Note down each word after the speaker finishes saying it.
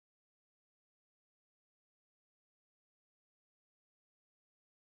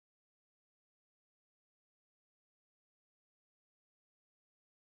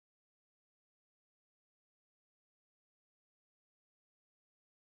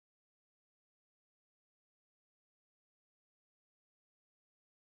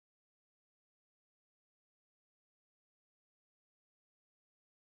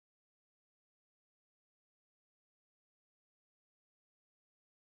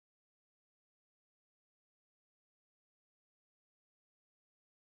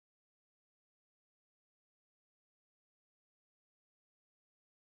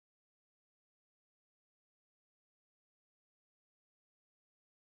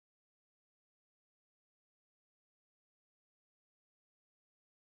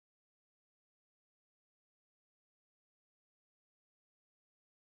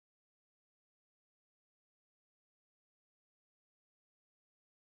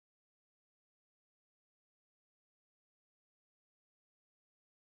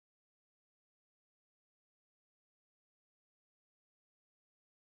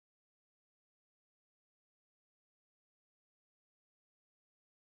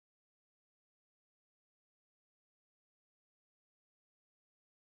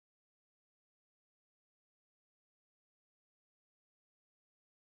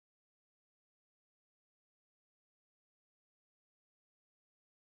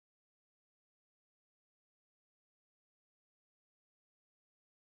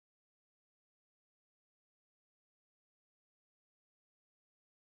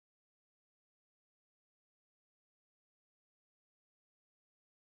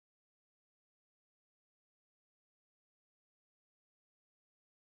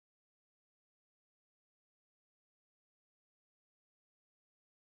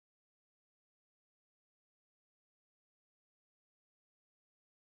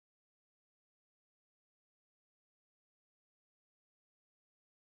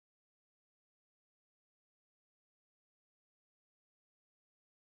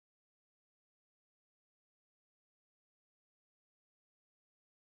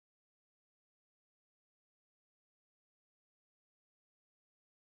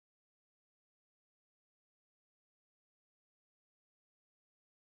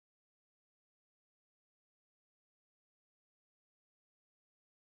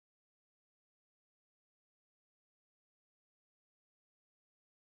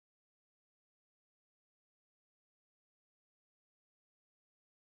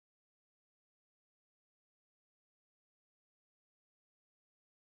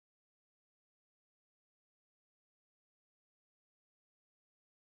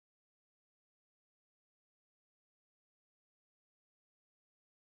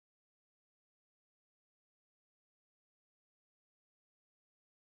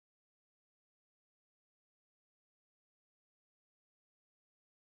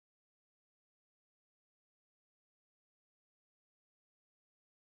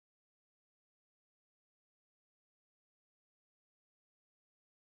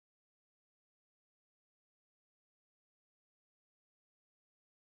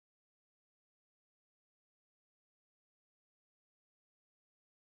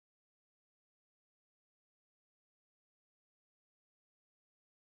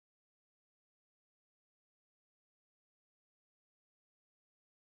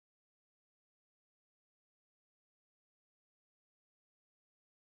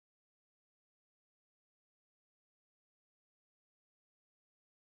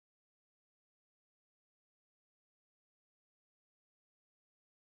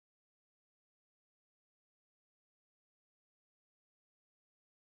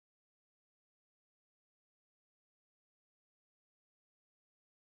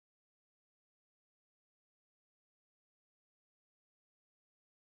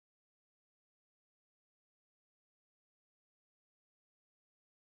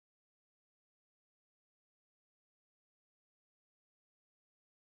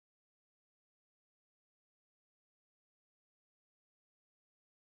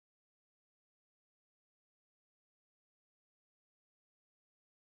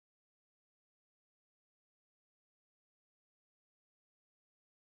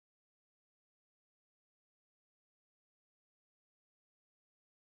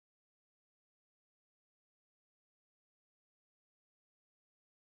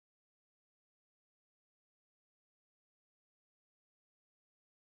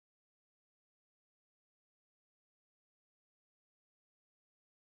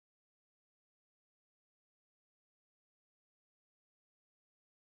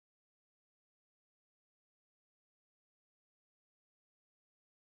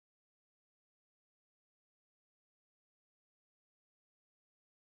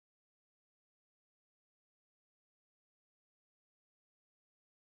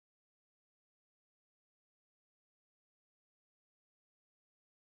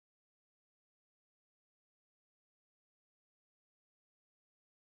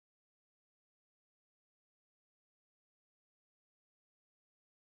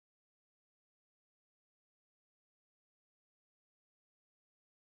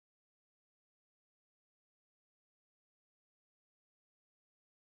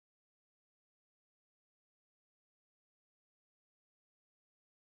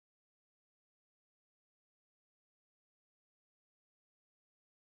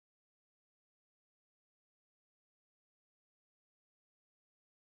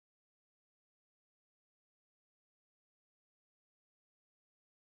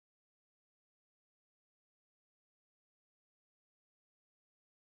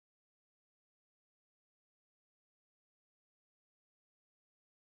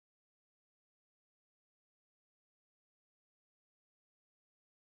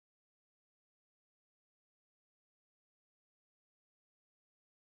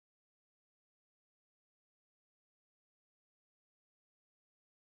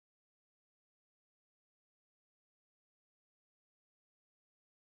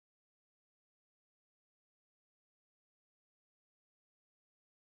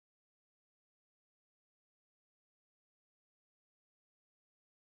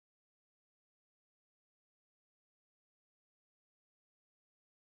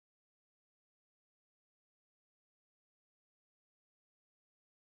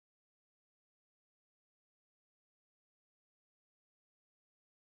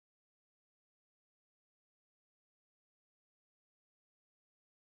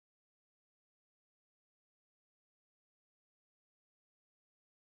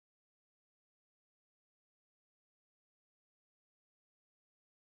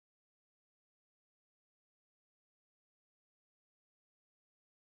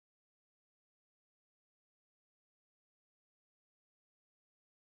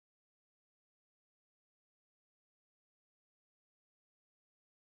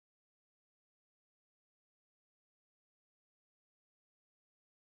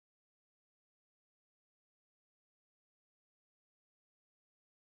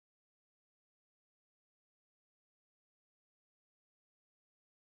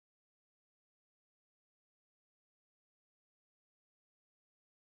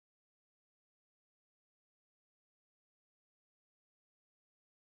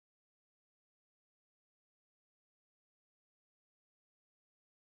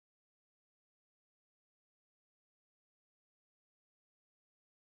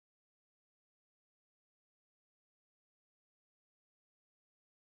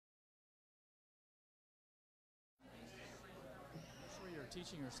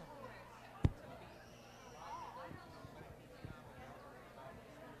teaching or something?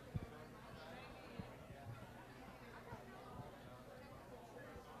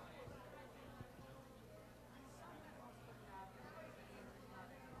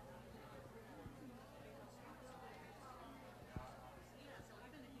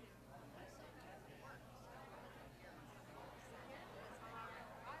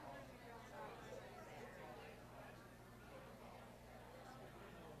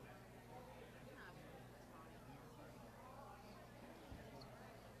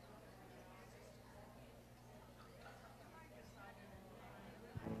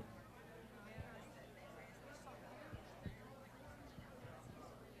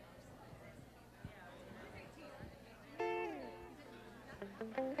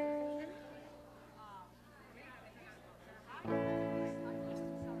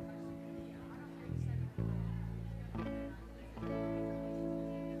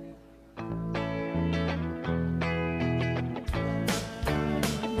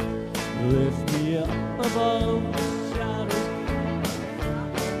 Lift me up above the shadows.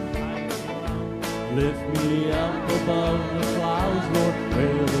 Lift me up above the clouds, Lord,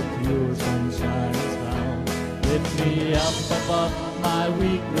 where the pure sunshine is found. Lift me up above my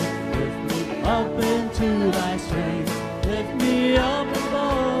weakness. Lift me up into thy strength. Lift me up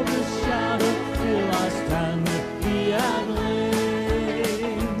above the shadow till I stand with thee at length.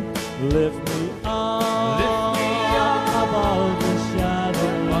 Lift me up above the shadow.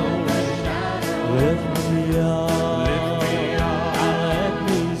 Lift me up, and let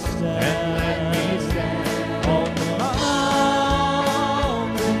me stand on the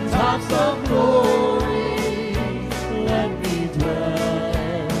mountain tops of glory. Let me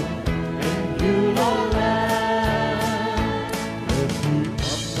dwell in you, Lord, land. Lift me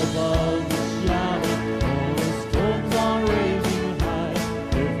up above the shadow, all the storms are raging high.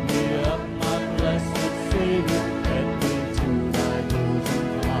 Lift me up, my blessed Savior, let me to thy bosom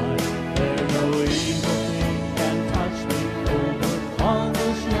high. There no evil thing can touch me over on the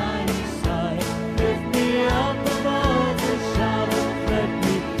shiny side. Lift me up above the shadow, let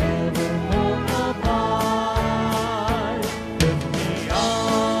me evermore abide. Lift me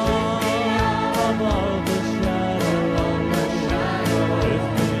up above the shadow, lift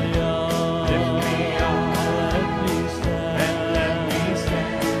me up, let me stand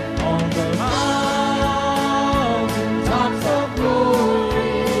on the mountain tops of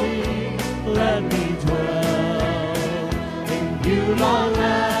glory. Let me dwell in you, Lord,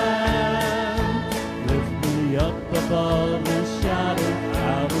 land. Lift me up above the shadow,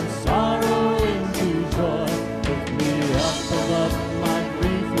 out of sorrow into joy. Lift me up above my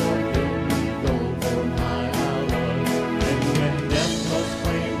grief, Lord, let me go for my alloy. And when death must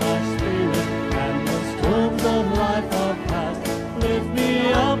claim my spirit, and the storms of life are past, lift me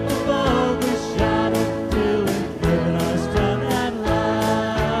up above the shadow, till in heaven I stand at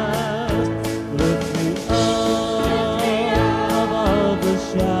last. Lift me up above the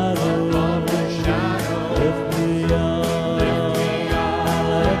shadow. Lift me up, and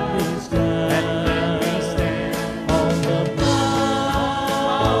let me stand on the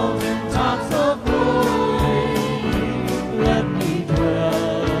mountain tops of glory. Let me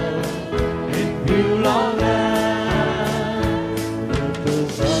dwell in you, Lord, land. Lift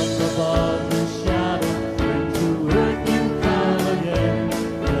us up above the shadow, when to earth you come again.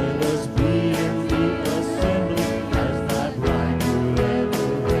 Let us be in the assembly as thy bride will ever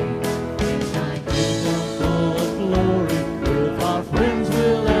reign. In thy kingdom full of glory, with our friends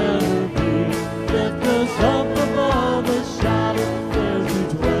we'll ever be. Lift us up above the shadow, there to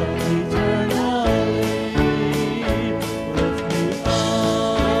dwell eternally. Lift me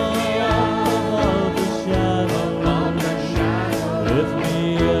up above the shadow. Lift me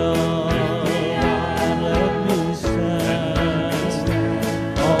up, and let me stand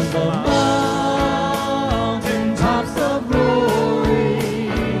on the mountain tops of glory.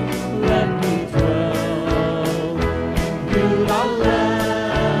 Let me dwell in you, Lord,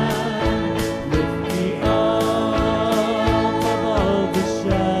 land. Lift me up above the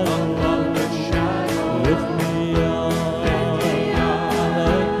shadow. Lift me up, and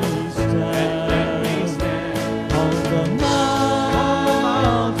let me stand on the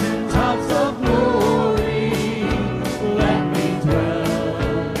mountain tops of glory. Let me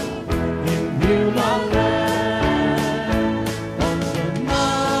dwell in you, Lord, land. On the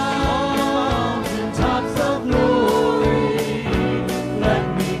mountain tops of glory. Let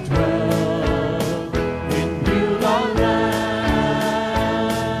me dwell in you, Lord,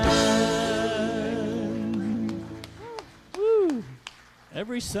 land. Woo!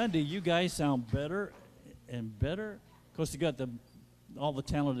 Every Sunday, you guys sound better and better. Of course, you got the all the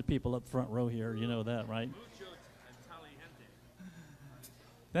talented people up front row here. You know that, right?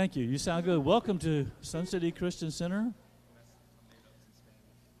 Thank you. You sound good. Welcome to Sun City Christian Center.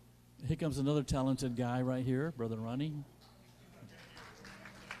 Here comes another talented guy right here, Brother Ronnie.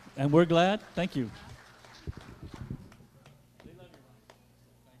 And we're glad. Thank you.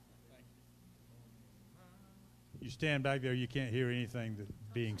 You stand back there, you can't hear anything that's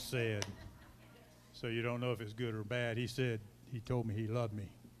being said. So you don't know if it's good or bad. He told me he loved me.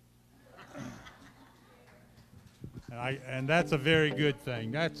 And that's a very good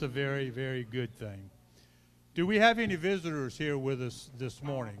thing. That's a very, very good thing. Do we have any visitors here with us this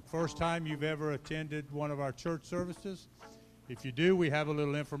morning? First time you've ever attended one of our church services? If you do, we have a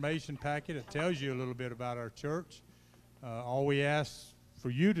little information packet that tells you a little bit about our church. All we ask for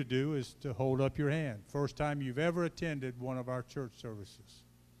you to do is to hold up your hand. First time you've ever attended one of our church services.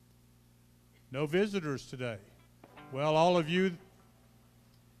 No visitors today. Well, all of you,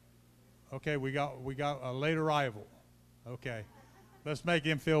 okay, we got a late arrival. Okay, let's make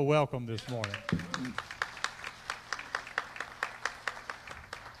him feel welcome this morning.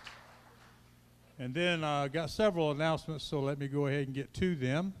 And then I got several announcements, so let me go ahead and get to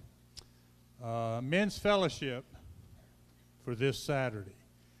them. Men's Fellowship for this Saturday.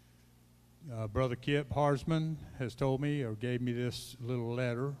 Brother Kip Harsman has told me, or gave me this little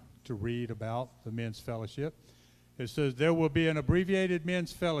letter to read about the Men's Fellowship. It says, there will be an abbreviated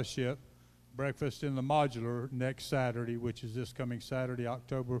Men's Fellowship breakfast in the modular next Saturday, which is this coming Saturday,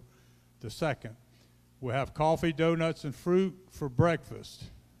 October the 2nd. We'll have coffee, donuts, and fruit for breakfast.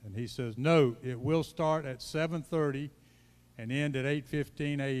 And he says, note, it will start at 7:30 and end at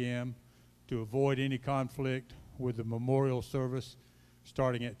 8:15 a.m. to avoid any conflict with the memorial service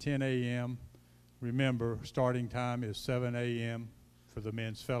starting at 10 a.m. Remember, starting time is 7 a.m. for the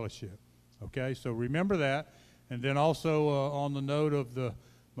Men's Fellowship. Okay, so remember that. And then also on the note of the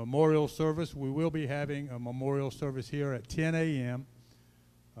memorial service, we will be having a memorial service here at 10 a.m.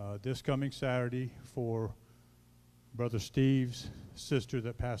 This coming Saturday for Brother Steve's sister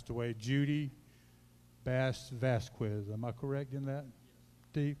that passed away, Judy Bass Vasquez. Am I correct in that,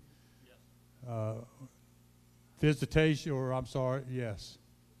 Steve? Yes. Visitation, or I'm sorry, yes.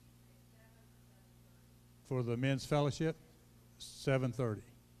 For the Men's Fellowship, 7:30.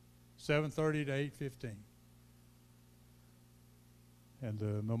 7:30 to 8:15. And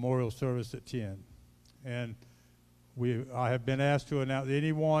the memorial service at 10. And I have been asked to announce any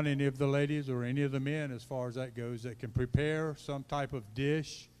of the ladies or any of the men, as far as that goes, that can prepare some type of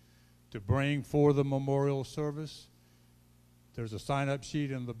dish to bring for the memorial service. There's a sign-up sheet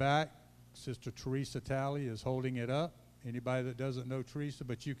in the back. Sister Teresa Talley is holding it up. Anybody that doesn't know Teresa,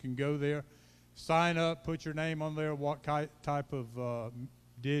 but you can go there, sign up, put your name on there, what type of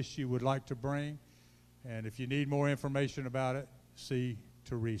dish you would like to bring. And if you need more information about it, see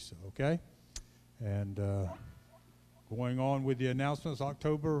Teresa, okay? And going on with the announcements,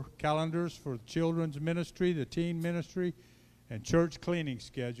 October calendars for children's ministry, the teen ministry, and church cleaning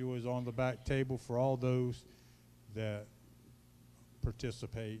schedule is on the back table for all those that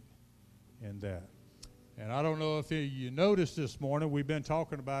participate in that. And I don't know if you noticed this morning, we've been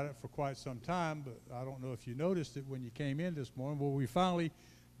talking about it for quite some time, but I don't know if you noticed it when you came in this morning. Well, we finally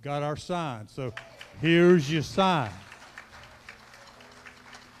got our sign. So here's your sign.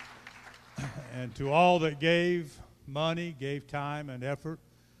 And to all that gave money, gave time and effort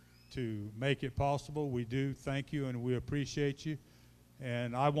to make it possible, we do thank you and we appreciate you.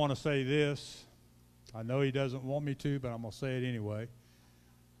 And I want to say this. I know he doesn't want me to, but I'm going to say it anyway.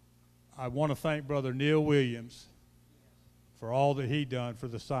 I want to thank Brother Neil Williams for all that he done for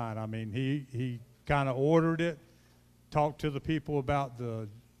the sign. I mean, he kind of ordered it, talked to the people about the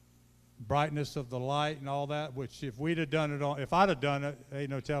brightness of the light and all that, which if we'd have done it if I'd have done it, ain't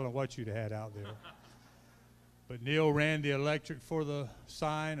no telling what you'd have had out there. But Neil ran the electric for the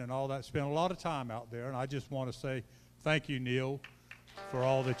sign and all that, spent a lot of time out there, and I just want to say thank you, Neil, for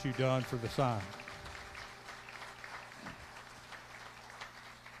all that you've done for the sign.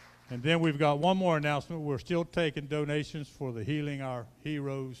 And then we've got one more announcement. We're still taking donations for the Healing Our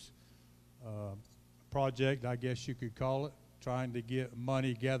Heroes project, I guess you could call it, trying to get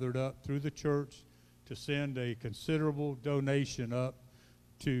money gathered up through the church to send a considerable donation up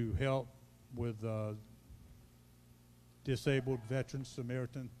to help with disabled veterans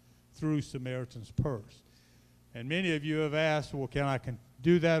through Samaritan's Purse. And many of you have asked, well, can I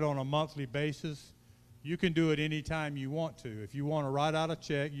do that on a monthly basis? You can do it anytime you want to. If you want to write out a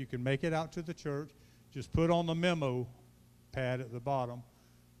check, you can make it out to the church. Just put on the memo pad at the bottom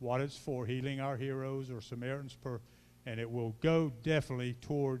what it's for, Healing Our Heroes or Samaritan's Purse, and it will go definitely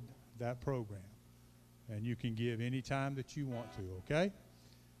toward that program. And you can give any time that you want to, okay?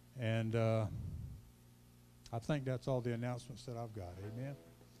 And I think that's all the announcements that I've got. Amen.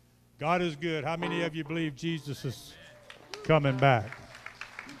 God is good. How many of you believe Jesus is coming back?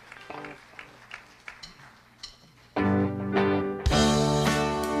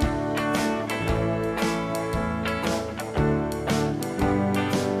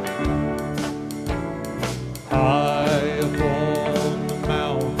 High upon the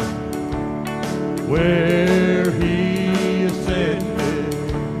mountain where he ascended,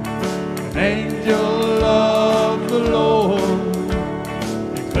 an angel of the Lord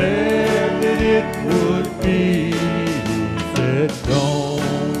declared that it would be. He said,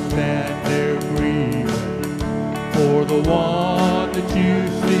 don't stand there grieving for the one that you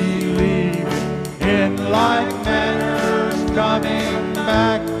see leaving. In like manner's coming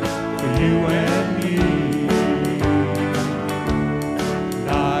back for you and me. And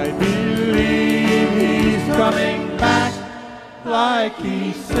I believe he's coming back like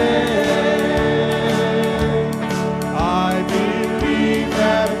he said. I believe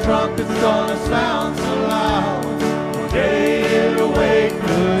that a trumpet's gonna sound so loud, one day it'll wake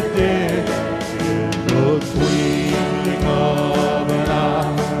the dead. In the twinkling of an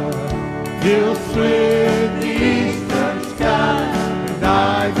eye, he'll split the eastern sky. And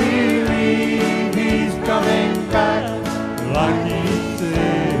I believe he's coming back like he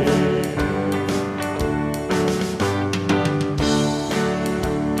said.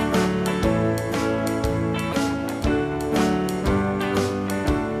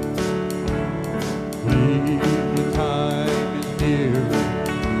 The time is near,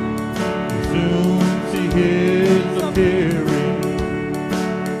 we'll soon see his appearing.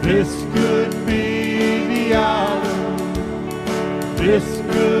 This could be the hour, this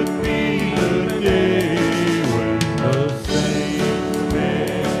could be the day when the saints of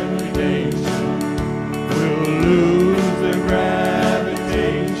every nation will lose their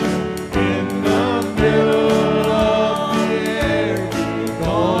gravitation. In the middle of the air, he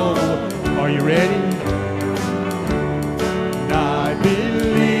called. Are you ready? And I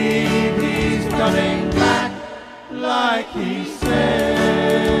believe he's coming back like he said.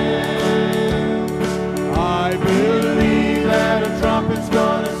 I believe that a trumpet's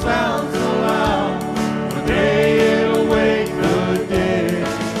gonna sound so loud, one day it'll wake the dead.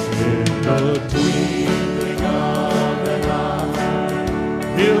 In the twinkling of an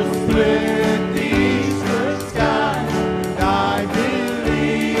eye, he'll split the eastern sky. And I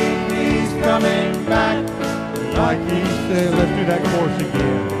believe he's coming back like he said. Let's do that chorus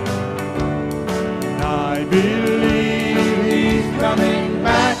again. And I believe he's coming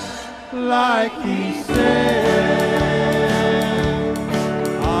back like he said.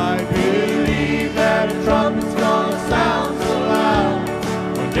 I believe that a trumpet's gonna sound so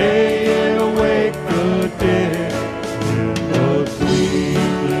loud, one day it'll wake the dead. In the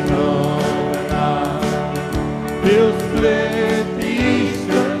twinkling of an eye, he'll split the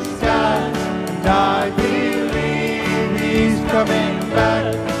eastern sky. And I believe he's coming back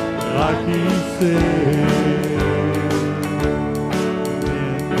like he said.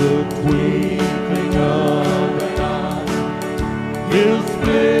 The twinkling of an eye, he'll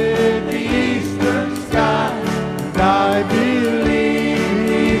split the eastern sky. And I believe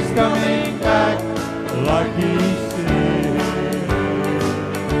he's coming back like he said.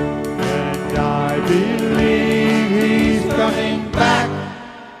 And I believe he's coming back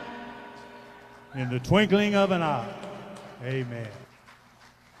in the twinkling of an eye. Amen.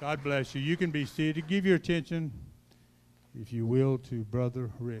 God bless you. You can be seated. Give your attention, if you will, to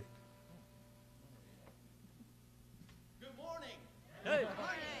Brother Rick. Good morning. Hey.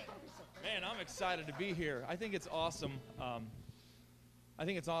 Man, I'm excited to be here. I think it's awesome. I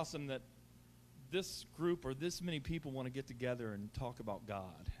think it's awesome that this group or this many people want to get together and talk about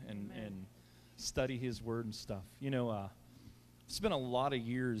God and study His Word and stuff. You know, it's been a lot of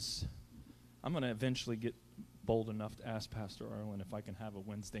years. I'm going to eventually get bold enough to ask Pastor Arlen if I can have a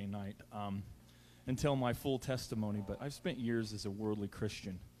Wednesday night and tell my full testimony, but I've spent years as a worldly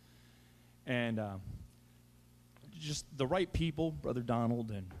Christian. And just the right people, Brother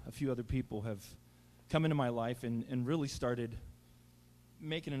Donald and a few other people have come into my life and really started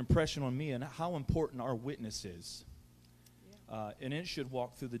making an impression on me and how important our witness is. Yeah. And it should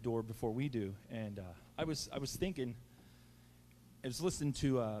walk through the door before we do. And I was thinking, I was listening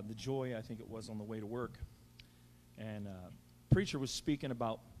to The Joy, I think it was, on the way to work. And preacher was speaking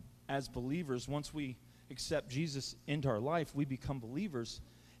about, as believers, once we accept Jesus into our life, we become believers,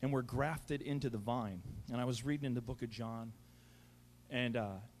 and we're grafted into the vine. And I was reading in the book of John, and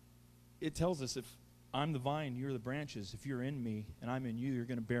it tells us I'm the vine, you're the branches. If you're in me and I'm in you, you're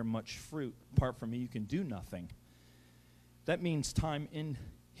going to bear much fruit. Apart from me, you can do nothing. That means time in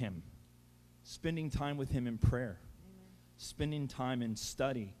him, spending time with him in prayer, spending time in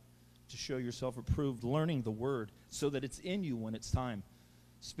study to show yourself approved, learning the word so that it's in you when it's time,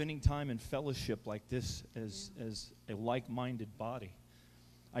 spending time in fellowship like this as a like-minded body.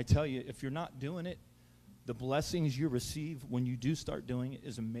 I tell you, if you're not doing it, the blessings you receive when you do start doing it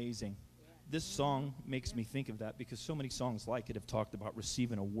is amazing. This song makes me think of that because so many songs like it have talked about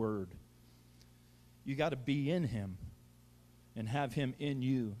receiving a word. You got to be in him and have him in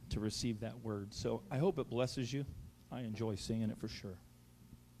you to receive that word. So I hope it blesses you. I enjoy singing it for sure.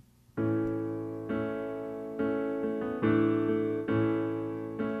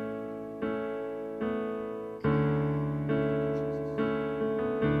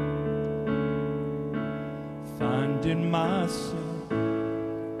 Finding myself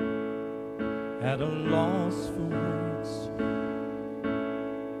at a loss for words,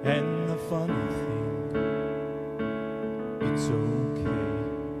 and the funny thing, it's okay.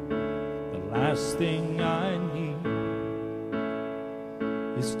 The last thing I need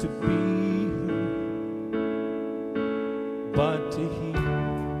is to be heard, but to hear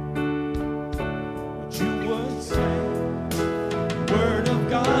what you would say. Word of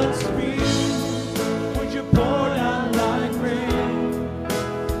God speak, would you pour down like rain,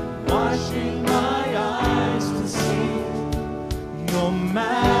 washing my eyes to see your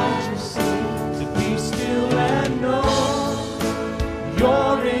majesty, to be still and know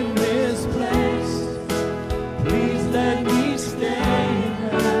you're in this place. Please let me stay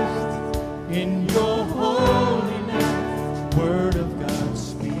and rest in your holiness. Word of God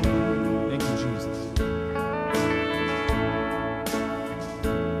speak. Thank you, Jesus.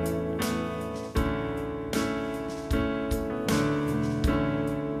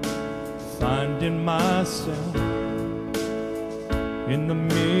 Finding myself in the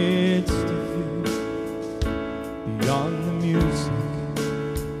midst of you, beyond the music,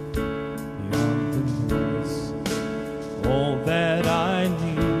 beyond the noise. All that I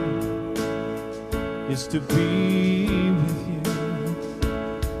need is to be with you,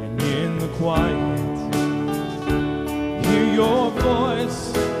 and in the quiet, hear your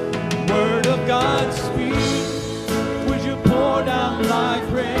voice. Word of God speak, would you pour down like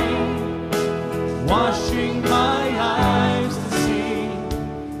rain, washing my eyes to see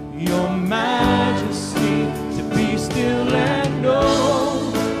your majesty, to be still and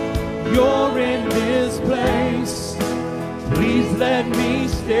know you're in this place. Please let me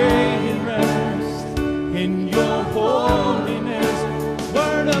stay and rest in your holiness.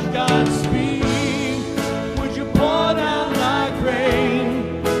 Word of God speak, would you pour down like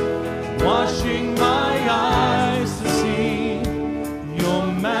rain, washing my eyes to see your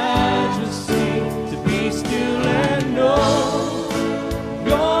majesty, to be still and know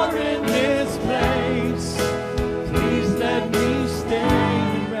you're in this place. Please let me stay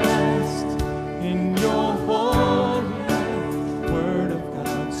and rest in your holy word of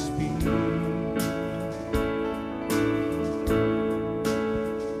God speak.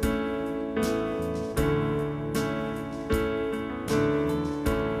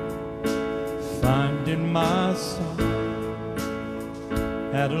 Finding myself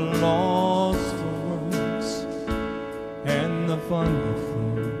at a loss for words, and the funny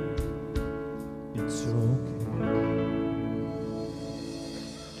thing, it's okay.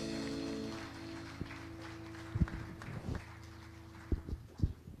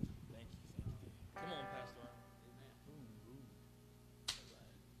 Thank you. Come on, Pastor.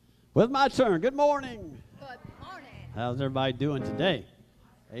 Well, it's my turn. Good morning. Good morning. How's everybody doing today?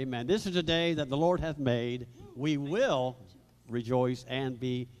 Amen. This is a day that the Lord hath made. We will rejoice and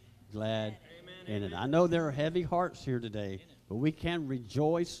be glad in it. I know there are heavy hearts here today, but we can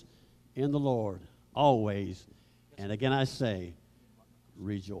rejoice in the Lord always. And again, I say,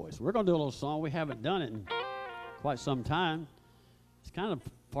 rejoice. We're going to do a little song. We haven't done it in quite some time. It's kind of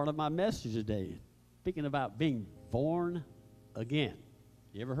part of my message today, speaking about being born again.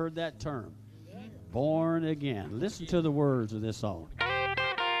 You ever heard that term? Born again. Listen to the words of this song.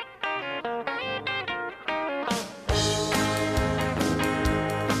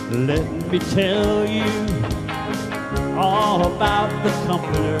 Let me tell you all about the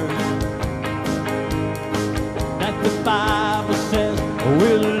Comforter that the Bible says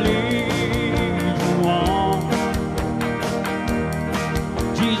will lead you on.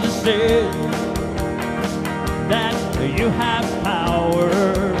 Jesus said that you have power.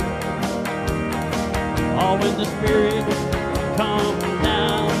 Oh, when the Spirit comes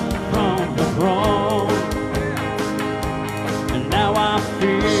down from the throne. And now I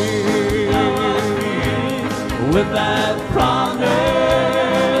feel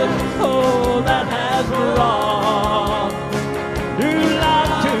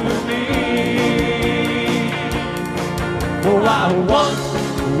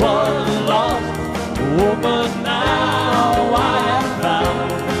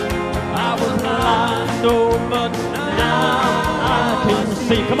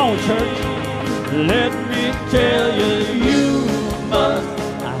church. Let me tell you, you must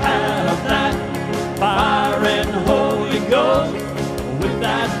have that fire and Holy Ghost. With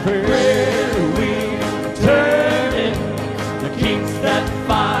that prayer we turn it, that keeps that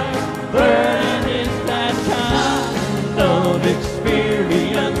fire burning. Is that kind of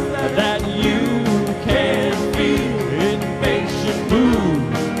experience that you can feel. It makes you move,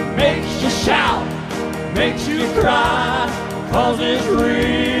 makes you shout, makes you cry, 'cause it's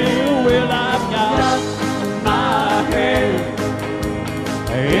real. Well, I've got my hand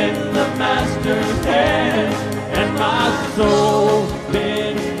in the Master's hand, and my soul's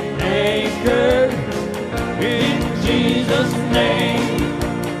been anchored in Jesus' name.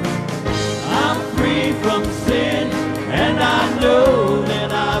 I'm free from sin, and I know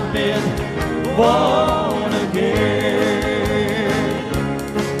that I've been born again.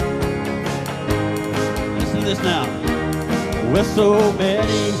 Listen to this now. With so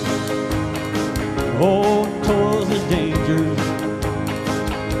many old toils and dangers,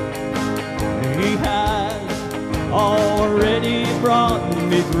 He has already brought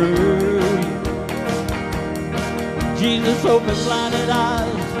me through. Jesus opened blinded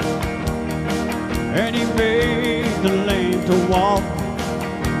eyes, and He made the lame to walk.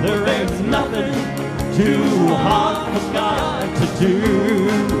 There ain't nothing too hard for God to do.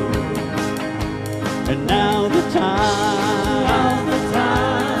 And now the time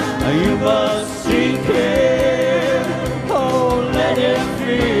you must seek Him. Oh, let Him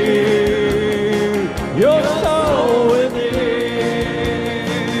fill your soul within.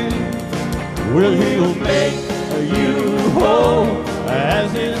 Well, He'll make you whole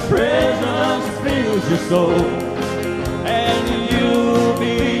as His presence fills your soul, and you'll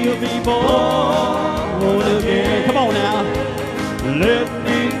be born again. Come on now. Let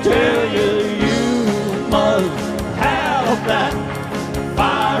me tell you, you must have that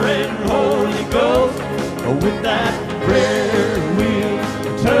fire and Holy Ghost. With that prayer we'll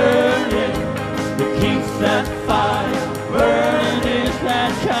turn it, that keeps that fire burning. Is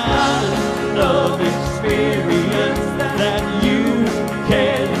that kind of experience that you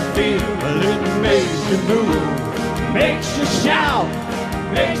can feel. Well, it makes you move, makes you shout,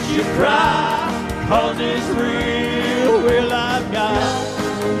 makes you cry, 'cause it's real. Well, I've got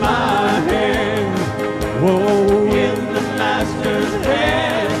my hand, whoa, in the Master's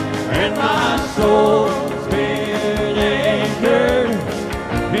hand, and my soul's been anchored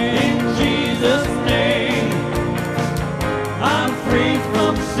in Jesus' name. I'm free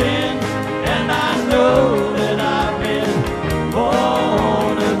from sin, and I know that I've been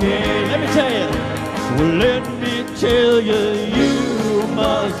born again. Let me tell you, well, let me tell you, you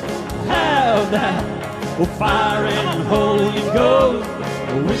must have that fire and Holy Ghost.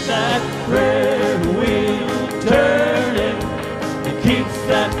 With that prayer we'll turn it, it keeps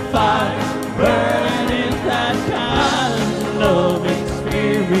that fire burning. Is that kind of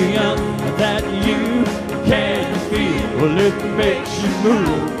experience that you can feel. Well, it makes you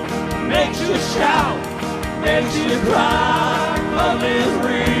move, makes you shout, makes you cry, 'cause it's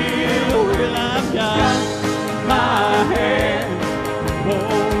real. Well, I've got my hand,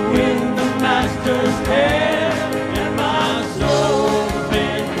 oh, in the Master's hand, and my soul's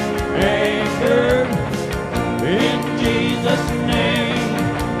been anchored in Jesus' name.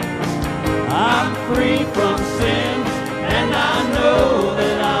 I'm free from sin, and I know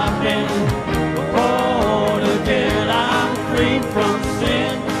that I've been born again. I'm free from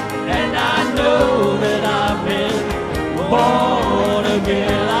sin, and I know that I've been born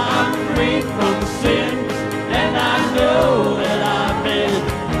again. I'm free from sin, and I know that I've been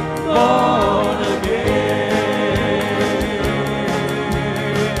born again.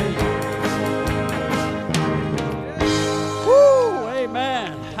 Woo!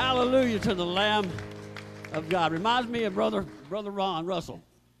 Amen. Hallelujah to the Lamb of God. Reminds me of Brother Ron Russell.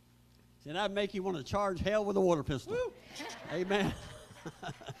 And that'd make you want to charge hell with a water pistol. Woo. Amen.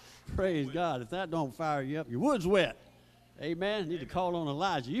 Praise God. If that don't fire you up, your wood's wet. Amen. Need to call on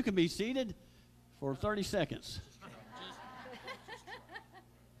Elijah. You can be seated for 30 seconds.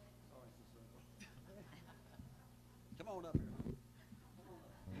 Come on up here.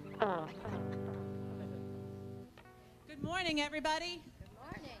 Good morning, everybody. Good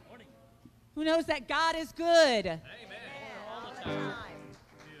morning. Who knows that God is good? Amen. All the time.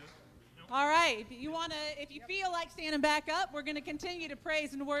 All right. If you feel like standing back up, we're going to continue to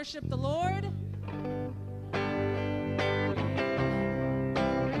praise and worship the Lord.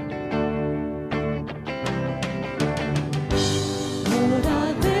 Lord,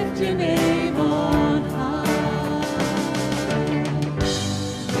 I lift your name on high.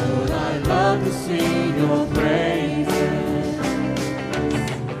 Lord, I love to sing your praises.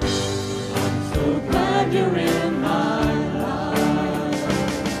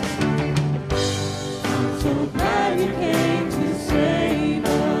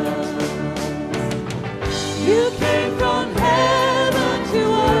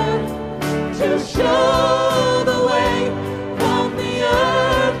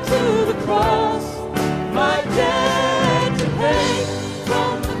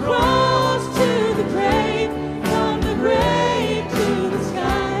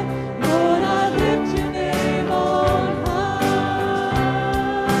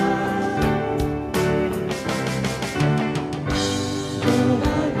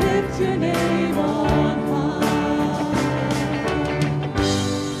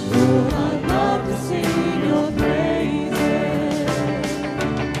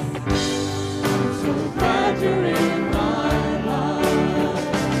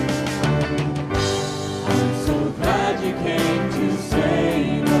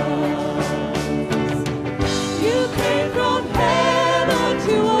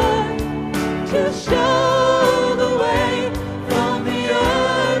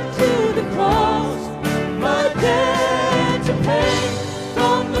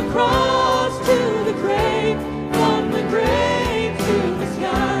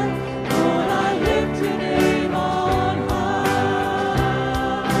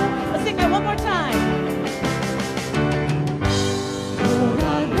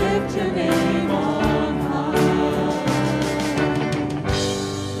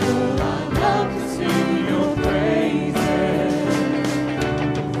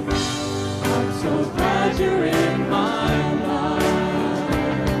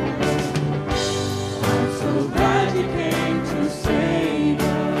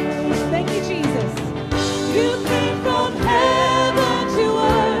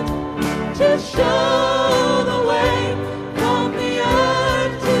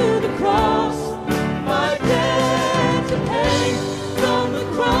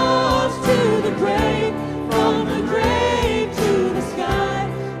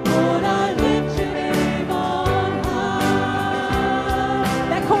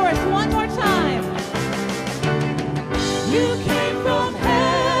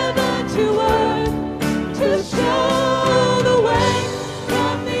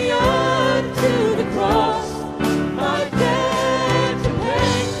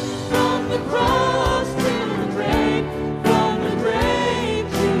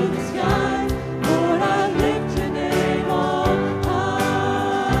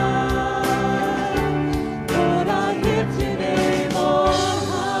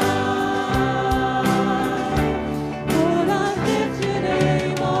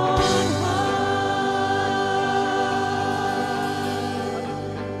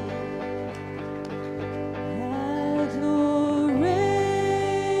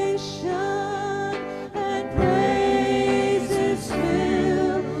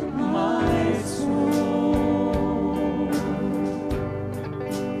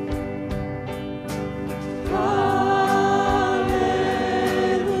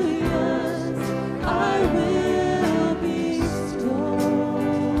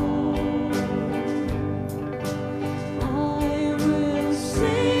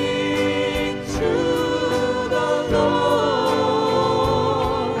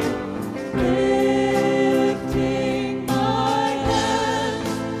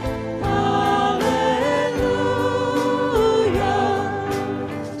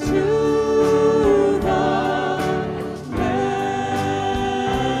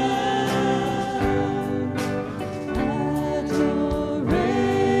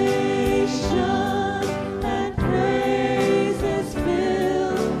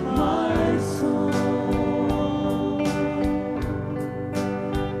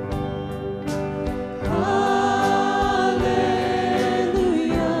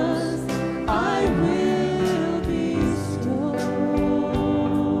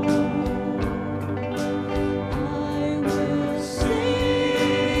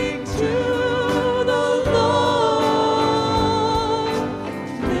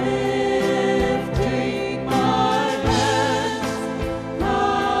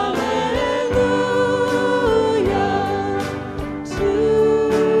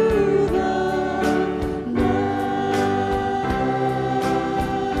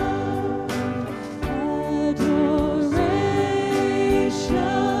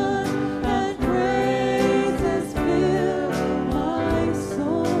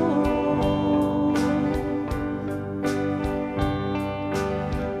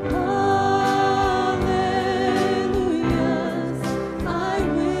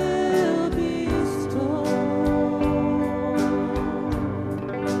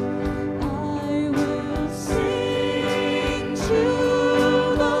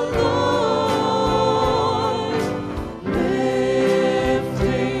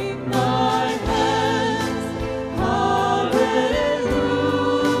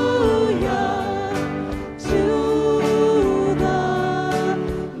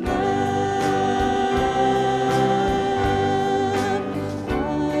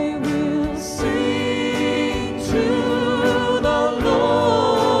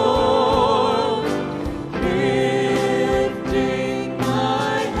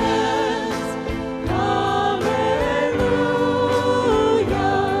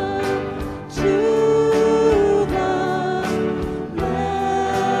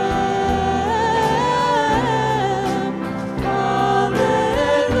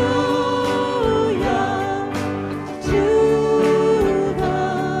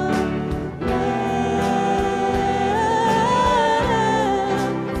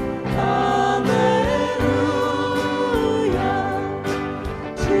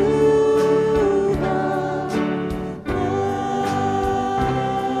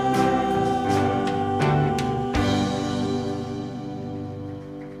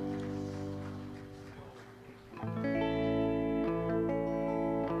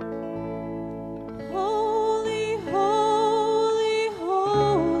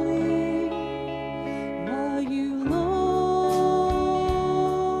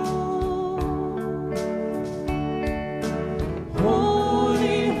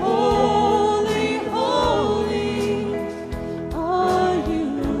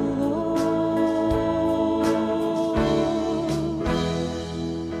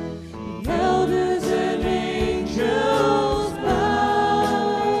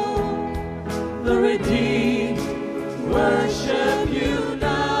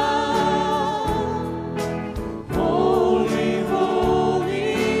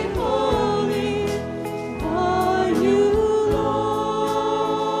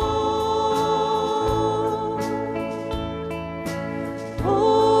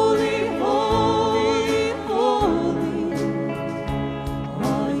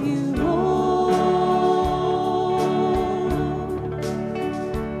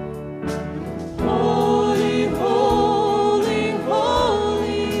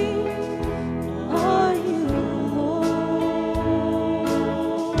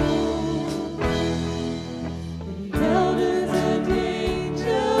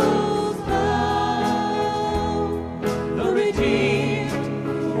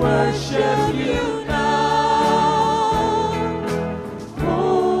 worship you now.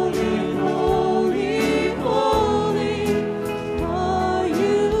 Holy, holy, holy are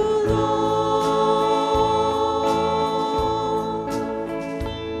you, Lord.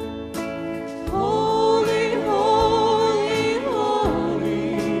 Holy, holy, holy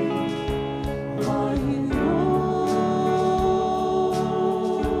are you, Lord.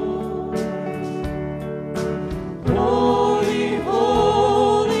 Holy,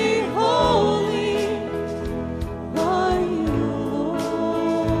 holy, holy are you,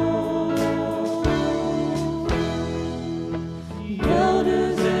 Lord. The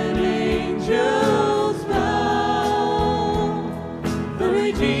elders and angels bow, the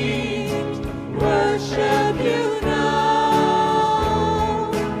redeemed worship you now.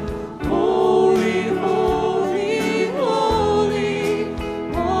 Holy, holy, holy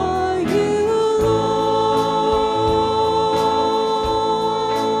are you,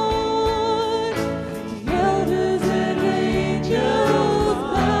 Lord. The elders and angels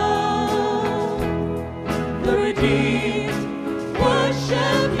bow, the redeemed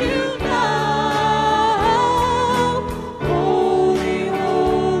worship you now. Holy,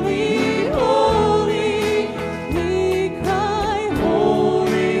 holy, holy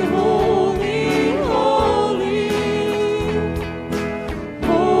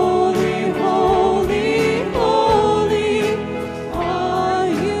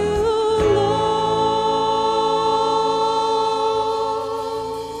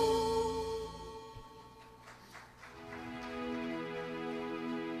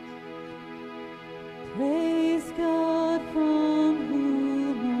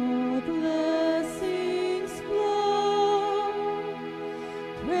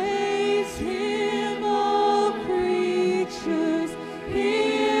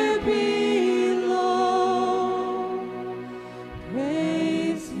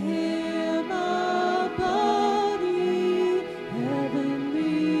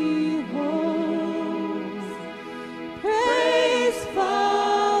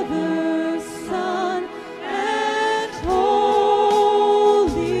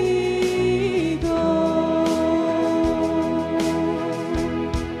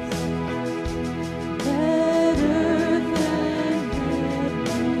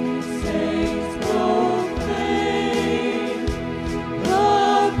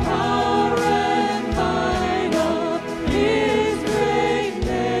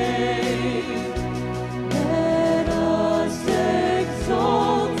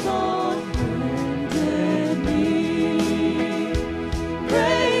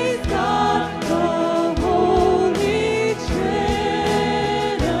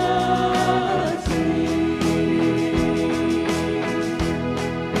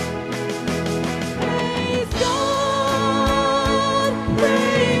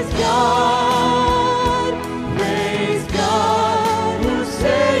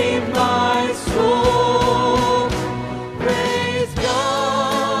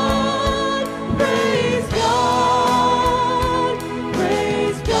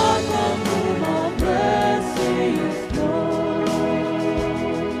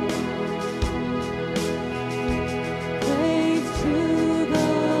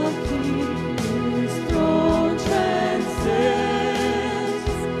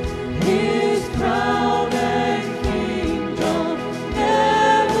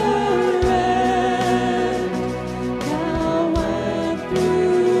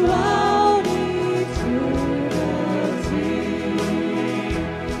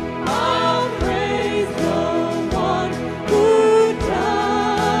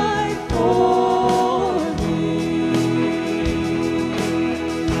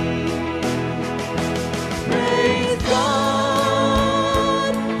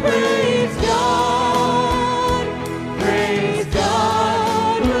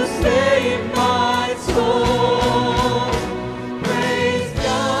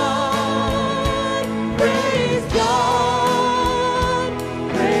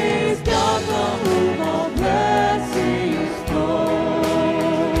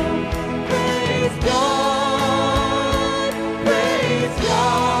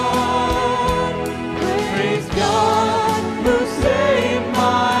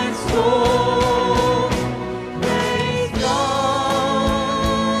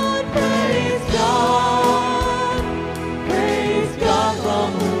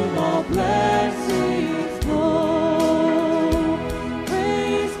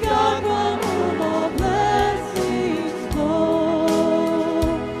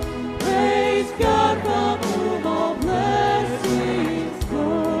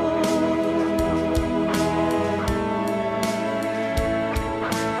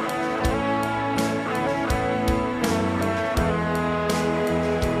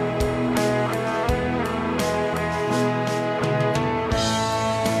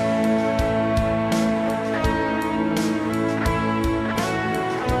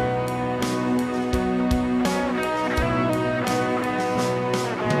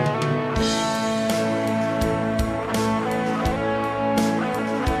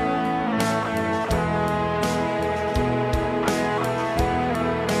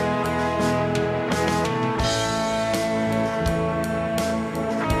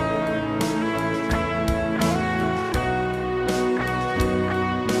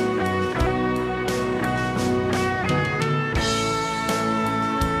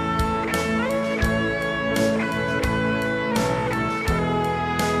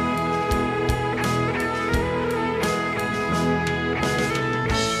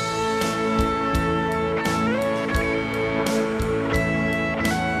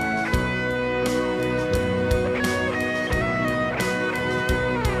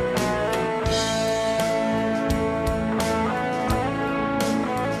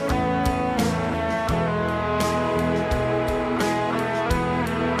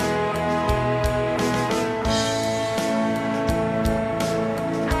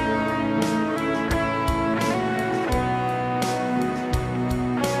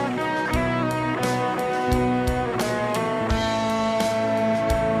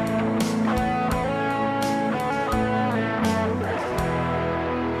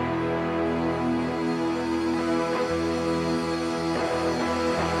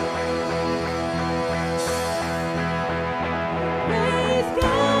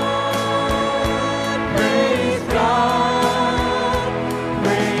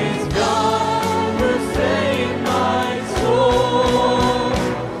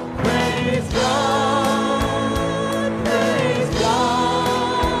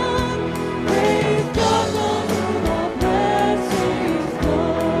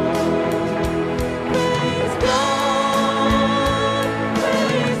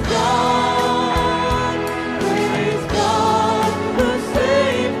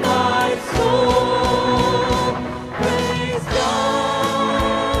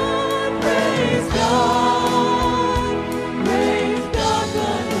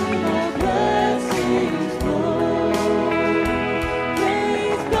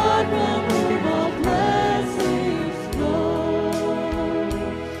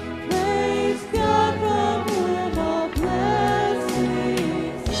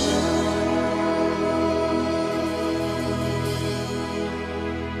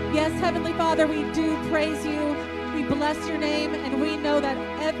Yes, Heavenly Father, we do praise you. We bless your name, and we know that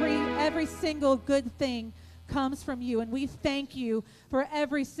every single good thing comes from you, and we thank you for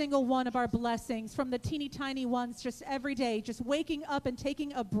every single one of our blessings, from the teeny tiny ones just every day, just waking up and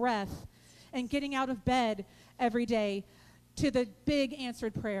taking a breath and getting out of bed every day, to the big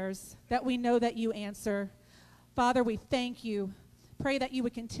answered prayers that we know that you answer. Father, we thank you. Pray that you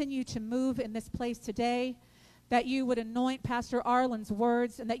would continue to move in this place today, that you would anoint Pastor Arlen's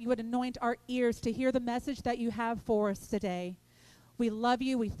words, and that you would anoint our ears to hear the message that you have for us today. We love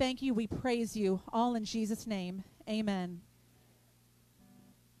you, we thank you, we praise you, all in Jesus' name. Amen.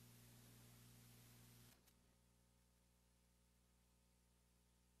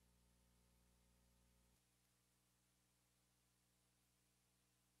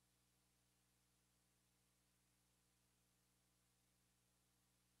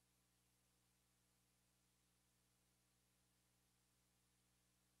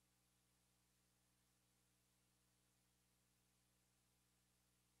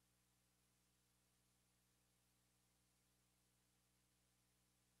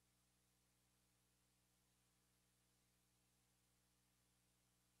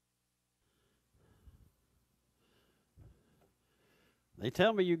 They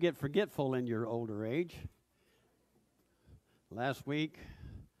tell me you get forgetful in your older age. Last week,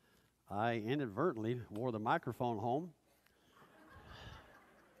 I inadvertently wore the microphone home.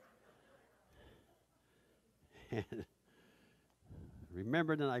 And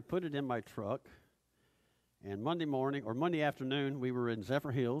remembered, and I put it in my truck. And Monday afternoon, we were in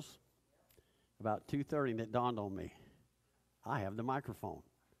Zephyr Hills, about 2:30, and it dawned on me, I have the microphone.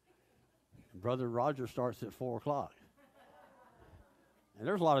 Brother Roger starts at 4 o'clock. And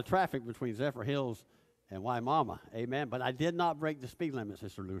there's a lot of traffic between Zephyr Hills and Waimama. Amen. But I did not break the speed limit,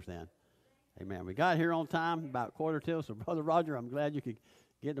 Sister Ruth Ann. Amen. We got here on time, about 1:45. So, Brother Roger, I'm glad you could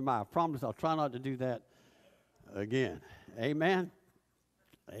get to I promise I'll try not to do that again. Amen.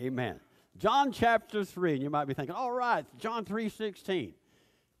 Amen. John chapter 3. And you might be thinking, all right, John 3:16.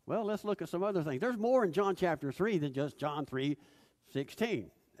 Well, let's look at some other things. There's more in John chapter 3 than just John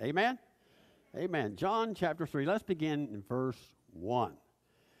 3:16. Amen. Amen. John chapter 3. Let's begin in verse 1.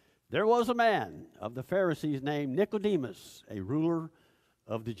 There was a man of the Pharisees named Nicodemus, a ruler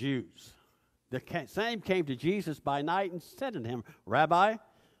of the Jews. The same came to Jesus by night and said unto him, Rabbi,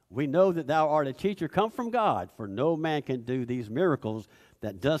 we know that thou art a teacher come from God, for no man can do these miracles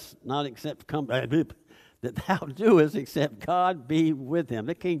that does not except come that thou doest, except God be with him.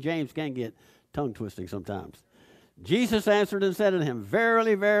 The King James can get tongue twisting sometimes. Jesus answered and said unto him,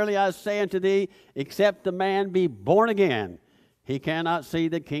 Verily, verily, I say unto thee, except the man be born again, he cannot see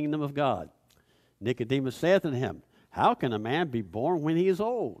the kingdom of God. Nicodemus saith unto him, How can a man be born when he is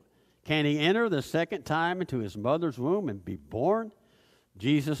old? Can he enter the second time into his mother's womb and be born?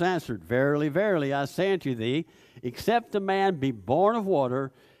 Jesus answered, Verily, verily, I say unto thee, except a man be born of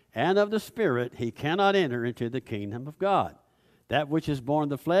water and of the Spirit, he cannot enter into the kingdom of God. That which is born of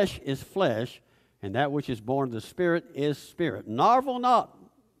the flesh is flesh, and that which is born of the Spirit is spirit. Marvel not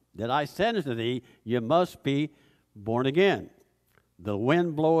that I said unto thee, You must be born again. The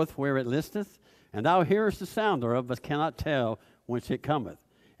wind bloweth where it listeth, and thou hearest the sound thereof, but cannot tell whence it cometh,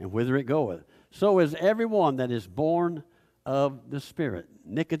 and whither it goeth. So is every one that is born of the Spirit.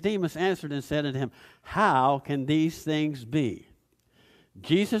 Nicodemus answered and said unto him, How can these things be?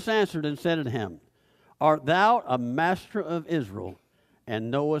 Jesus answered and said unto him, Art thou a master of Israel, and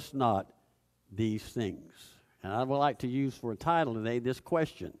knowest not these things? And I would like to use for a title today this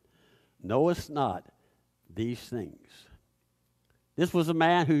question, Knowest not these things? This was a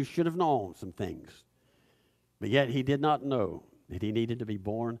man who should have known some things, but yet he did not know that he needed to be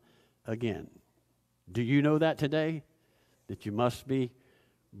born again. Do you know that today, that you must be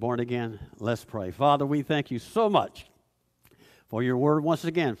born again? Let's pray. Father, we thank you so much for your word once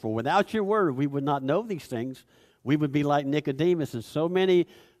again, for without your word we would not know these things. We would be like Nicodemus and so many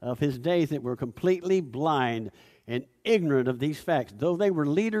of his days that were completely blind and ignorant of these facts. Though they were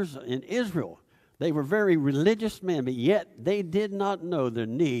leaders in Israel, they were very religious men, but yet they did not know the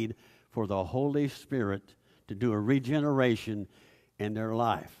need for the Holy Spirit to do a regeneration in their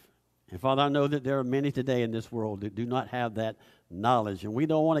life. And Father, I know that there are many today in this world that do not have that knowledge, and we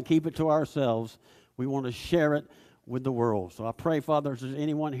don't want to keep it to ourselves. We want to share it with the world. So I pray, Father, if there's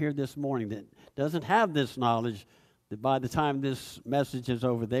anyone here this morning that doesn't have this knowledge, that by the time this message is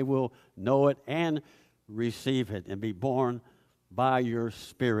over, they will know it and receive it and be born by your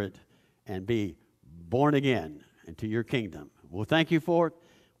Spirit and be born again into your kingdom. We'll thank you for it.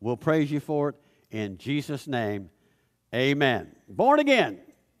 We'll praise you for it. In Jesus' name, amen. Born again.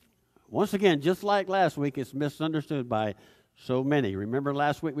 Once again, just like last week, it's misunderstood by So many. Remember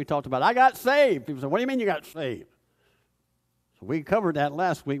last week we talked about, I got saved. People say, what do you mean you got saved? So we covered that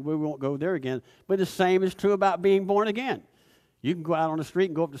last week. We won't go there again. But the same is true about being born again. You can go out on the street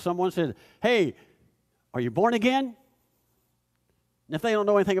and go up to someone and say, hey, are you born again? And if they don't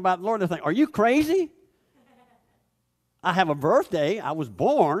know anything about the Lord, they think, are you crazy? I have a birthday. I was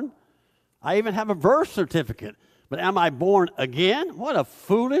born. I even have a birth certificate. But am I born again? What a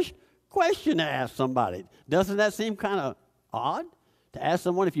foolish question to ask somebody. Doesn't that seem kind of odd to ask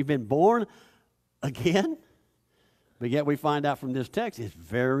someone if you've been born again? But yet we find out from this text it's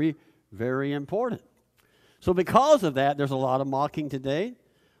very, very important. So because of that, there's a lot of mocking today,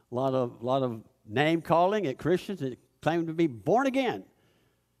 a lot of name calling at Christians that claim to be born again.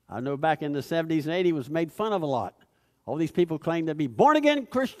 I know back in the 70s and 80s it was made fun of a lot. All these people claim to be born again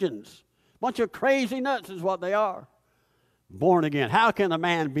Christians. Bunch of crazy nuts is what they are. Born again. How can a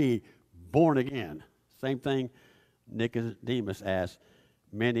man be born again? Same thing Nicodemus asked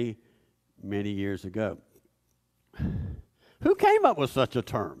many, many years ago. Who came up with such a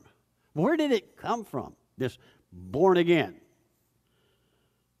term? Where did it come from, this born again?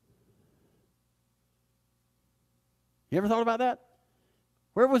 You ever thought about that?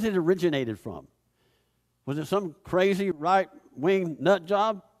 Where was it originated from? Was it some crazy right-wing nut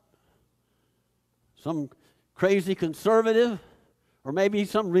job? Some crazy conservative? Or maybe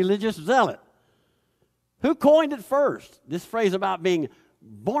some religious zealot? Who coined it first? This phrase about being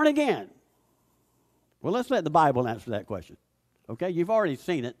born again. Well, let's let the Bible answer that question. Okay, you've already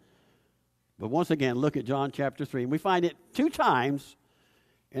seen it. But once again, look at John chapter 3. And we find it 2 times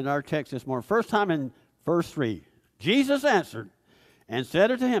in our text this morning. First time in verse 3. Jesus answered and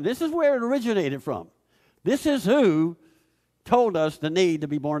said unto him, this is where it originated from. This is who told us the need to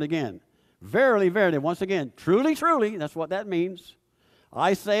be born again. Verily, verily, once again, truly, truly, that's what that means.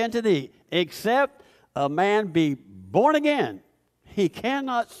 I say unto thee, except a man be born again, he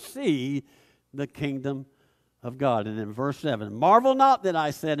cannot see the kingdom of God. And in verse 7, marvel not that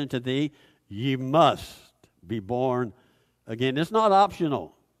I said unto thee, ye must be born again. It's not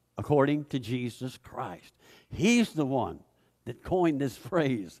optional, according to Jesus Christ. He's the one that coined this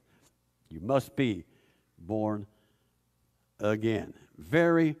phrase. You must be born again.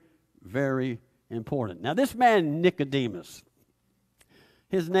 Very, very important. Now, this man, Nicodemus,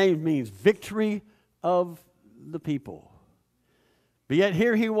 his name means victory of the people. But yet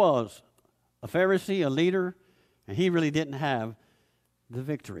here he was, a Pharisee, a leader, and he really didn't have the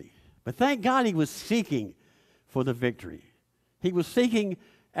victory. But thank God he was seeking for the victory. He was seeking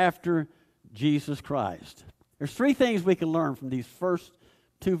after Jesus Christ. There's 3 things we can learn from these first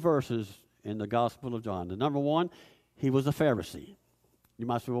 2 verses in the Gospel of John. The number 1, he was a Pharisee. You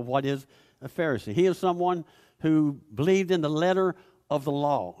might say, well, what is a Pharisee? He is someone who believed in the letter of the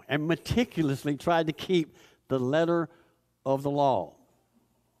law and meticulously tried to keep the letter of the law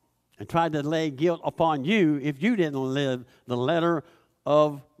and tried to lay guilt upon you if you didn't live the letter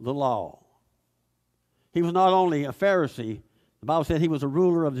of the law. He was not only a Pharisee, the Bible said he was a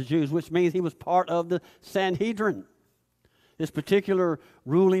ruler of the Jews, which means he was part of the Sanhedrin, this particular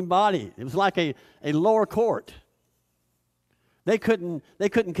ruling body. It was like a lower court. They couldn't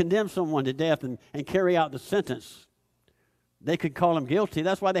condemn someone to death and carry out the sentence. They could call him guilty.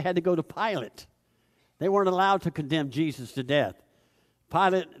 That's why they had to go to Pilate. They weren't allowed to condemn Jesus to death.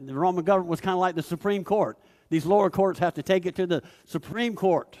 Pilate, the Roman government, was kind of like the Supreme Court. These lower courts have to take it to the Supreme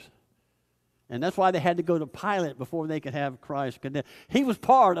Court. And that's why they had to go to Pilate before they could have Christ condemned. He was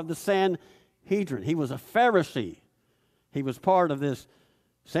part of the Sanhedrin. He was a Pharisee. He was part of this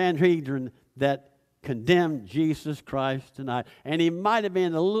Sanhedrin that condemned Jesus Christ tonight. And he might have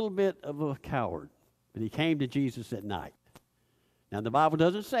been a little bit of a coward, but he came to Jesus at night. Now, the Bible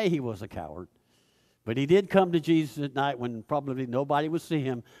doesn't say he was a coward, but he did come to Jesus at night when probably nobody would see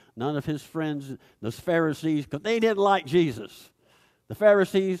him, none of his friends, those Pharisees, because they didn't like Jesus. The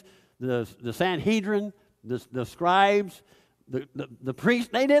Pharisees, the Sanhedrin, the scribes, the priests,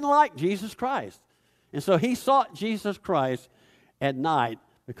 they didn't like Jesus Christ. And so he sought Jesus Christ at night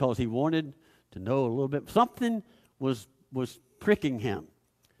because he wanted to know a little bit. Something was pricking him.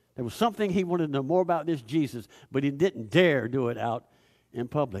 There was something he wanted to know more about this Jesus, but he didn't dare do it out in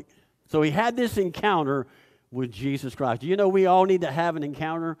public. So he had this encounter with Jesus Christ. You know, we all need to have an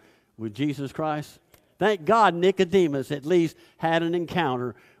encounter with Jesus Christ. Thank God Nicodemus at least had an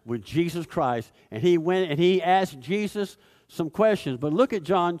encounter with Jesus Christ, and he went and he asked Jesus some questions. But look at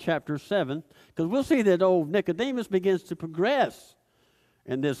John chapter 7, because we'll see that old Nicodemus begins to progress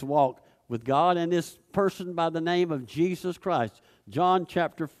in this walk with God and this person by the name of Jesus Christ. John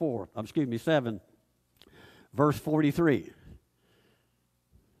chapter 7, verse 43.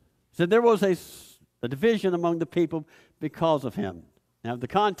 Said there was a division among the people because of him. Now, the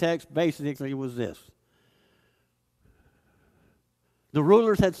context basically was this. The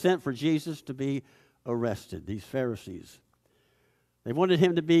rulers had sent for Jesus to be arrested, these Pharisees. They wanted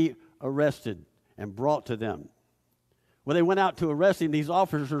him to be arrested and brought to them. When they went out to arrest him, these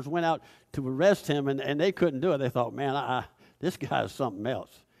officers went out to arrest him, and they couldn't do it. They thought, man, this guy is something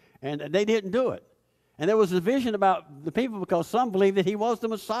else. And they didn't do it. And there was a division about the people because some believed that he was the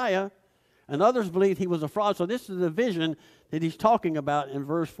Messiah, and others believed he was a fraud. So this is the vision that he's talking about in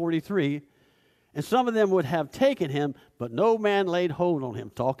verse 43. And some of them would have taken him, but no man laid hold on him,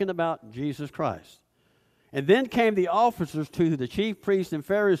 talking about Jesus Christ. And then came the officers to the chief priests and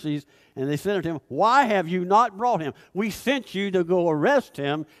Pharisees, and they said unto him, why have you not brought him? We sent you to go arrest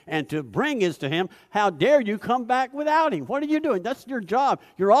him and to bring this to him. How dare you come back without him? What are you doing? That's your job.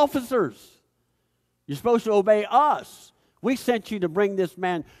 You're officers. You're supposed to obey us. We sent you to bring this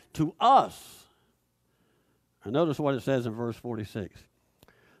man to us. And notice what it says in verse 46.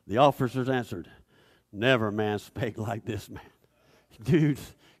 The officers answered, never man spake like this man.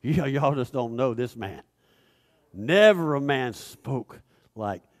 Dudes, y'all just don't know this man. Never a man spoke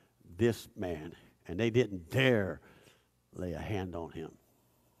like this man. And they didn't dare lay a hand on him.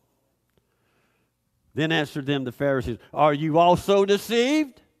 Then answered them the Pharisees, are you also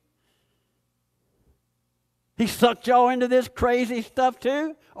deceived? He sucked y'all into this crazy stuff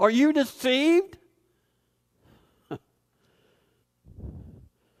too? Are you deceived?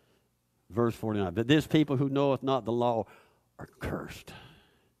 Verse 49, but this people who knoweth not the law are cursed.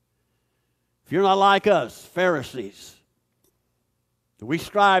 If you're not like us, Pharisees, we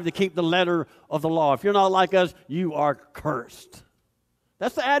strive to keep the letter of the law. If you're not like us, you are cursed.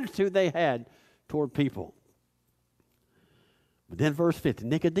 That's the attitude they had toward people. But then verse 50,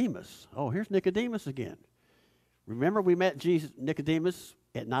 Nicodemus. Oh, here's Nicodemus again. Remember we met Nicodemus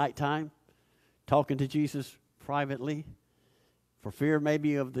at nighttime, talking to Jesus privately, for fear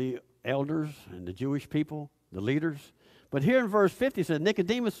maybe of the elders and the Jewish people, the leaders. But here in verse 50 it says,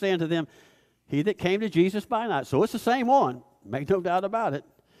 Nicodemus saying to them, he that came to Jesus by night. So it's the same one, make no doubt about it.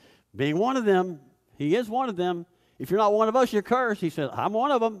 Being one of them, he is one of them. If you're not one of us, you're cursed. He said, I'm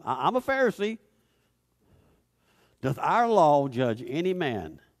one of them. I'm a Pharisee. Doth our law judge any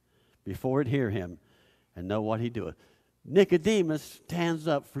man before it hear him and know what he doeth? Nicodemus stands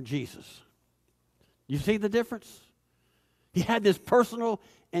up for Jesus. You see the difference? He had this personal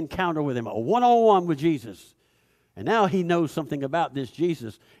encounter with him, a one-on-one with Jesus. And now he knows something about this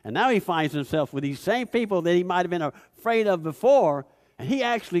Jesus. And now he finds himself with these same people that he might have been afraid of before. And he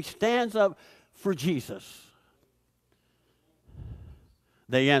actually stands up for Jesus.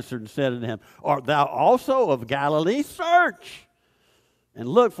 They answered and said unto him, art thou also of Galilee? Search and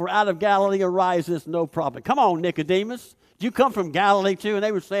look, for out of Galilee arises no prophet. Come on, Nicodemus. Did you come from Galilee too? And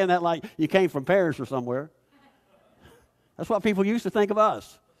they were saying that like you came from Paris or somewhere. That's what people used to think of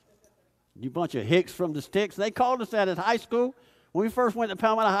us. You bunch of hicks from the sticks. They called us that at high school. When we first went to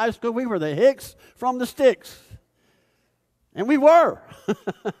Palmetto High School, we were the hicks from the sticks. And we were.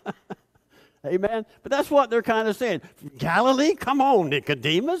 Amen. But that's what they're kind of saying. Galilee? Come on,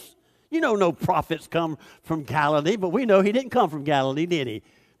 Nicodemus. You know no prophets come from Galilee, but we know he didn't come from Galilee, did he?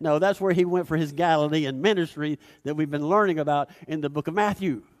 No, that's where he went for his Galilean ministry that we've been learning about in the book of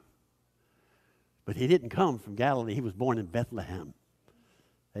Matthew. But he didn't come from Galilee. He was born in Bethlehem.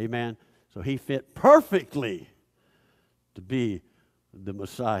 Amen. So he fit perfectly to be the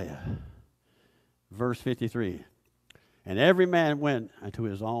Messiah. Verse 53. And every man went unto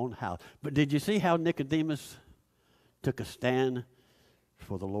his own house. But did you see how Nicodemus took a stand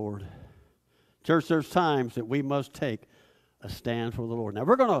for the Lord? Church, there's times that we must take a stand for the Lord. Now,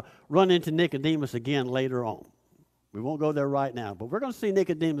 we're going to run into Nicodemus again later on. We won't go there right now, but we're going to see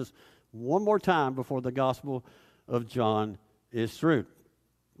Nicodemus one more time before the Gospel of John is through.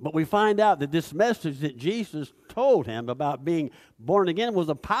 But we find out that this message that Jesus told him about being born again was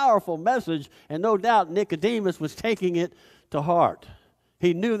a powerful message, and no doubt Nicodemus was taking it to heart.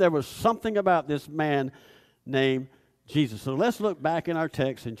 He knew there was something about this man named Jesus. So let's look back in our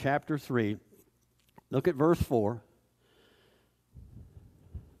text in chapter 3. Look at verse 4.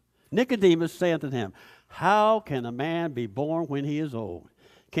 Nicodemus saith unto him, how can a man be born when he is old?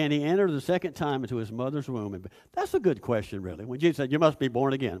 Can he enter the second time into his mother's womb? That's a good question, really. When Jesus said, you must be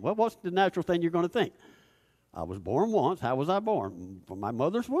born again. Well, what's the natural thing you're going to think? I was born once. How was I born? From my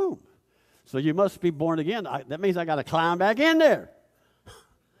mother's womb. So you must be born again. That means I got to climb back in there.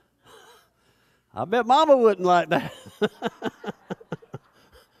 I bet Mama wouldn't like that.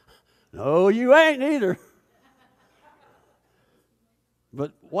 No, you ain't either.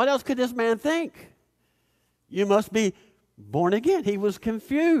 But what else could this man think? You must be born again. He was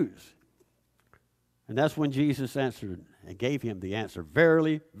confused. And that's when Jesus answered and gave him the answer,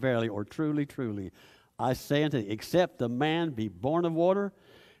 Verily, verily, or truly, truly, I say unto thee, except a man be born of water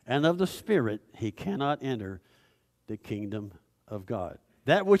and of the Spirit, he cannot enter the kingdom of God.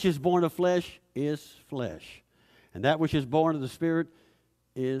 That which is born of flesh is flesh, and that which is born of the Spirit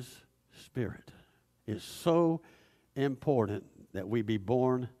is spirit. It's so important that we be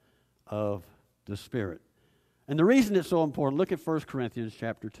born of the Spirit. And the reason it's so important, look at 1 Corinthians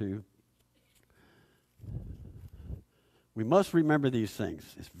chapter 2. We must remember these things.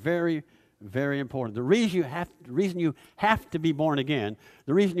 It's very, very important. The reason you have to be born again,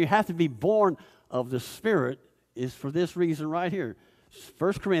 the reason you have to be born of the Spirit is for this reason right here.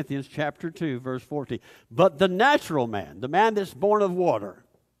 1 Corinthians chapter 2, verse 14. But the natural man, the man that's born of water,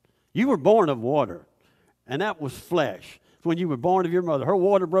 you were born of water, and that was flesh. When you were born of your mother, her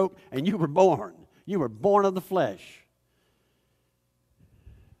water broke, and you were born. You were born of the flesh.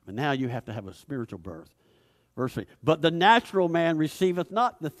 But now you have to have a spiritual birth. Verse 3, but the natural man receiveth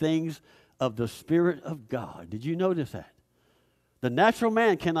not the things of the Spirit of God. Did you notice that? The natural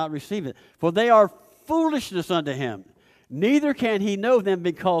man cannot receive it, for they are foolishness unto him. Neither can he know them,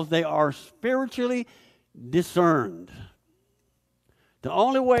 because they are spiritually discerned. The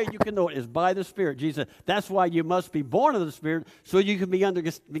only way you can know it is by the Spirit. Jesus said, that's why you must be born of the Spirit, so you can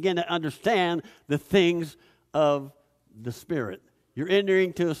begin to understand the things of the Spirit. You're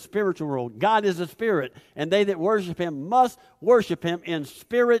entering to a spiritual world. God is a spirit, and they that worship him must worship him in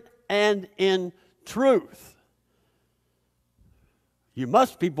spirit and in truth. You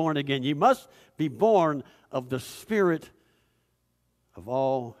must be born again. You must be born of the Spirit of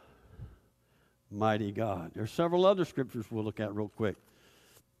Almighty God. There are several other scriptures we'll look at real quick.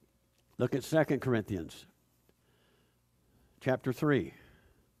 Look at 2 Corinthians chapter 3.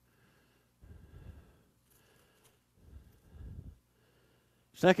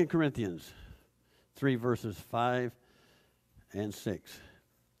 2 Corinthians 3, verses 5 and 6.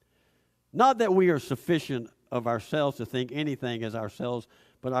 Not that we are sufficient of ourselves to think anything as ourselves,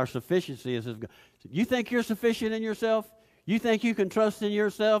 but our sufficiency is of God. You think you're sufficient in yourself? You think you can trust in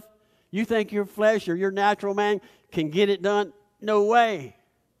yourself? You think your flesh or your natural man can get it done? No way.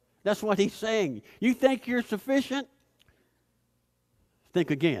 That's what he's saying. You think you're sufficient? Think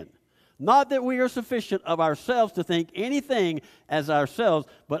again. Not that we are sufficient of ourselves to think anything as ourselves,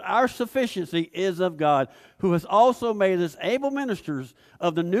 but our sufficiency is of God, who has also made us able ministers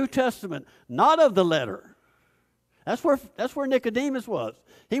of the New Testament, not of the letter. That's where Nicodemus was.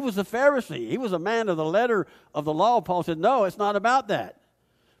 He was a Pharisee. He was a man of the letter of the law. Paul said, no, it's not about that,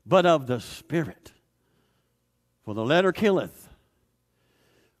 but of the Spirit. For the letter killeth,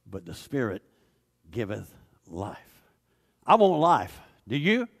 but the Spirit giveth life. I want life. Do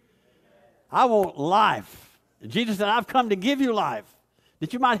you? I want life. And Jesus said, I've come to give you life,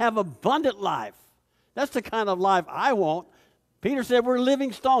 that you might have abundant life. That's the kind of life I want. Peter said, we're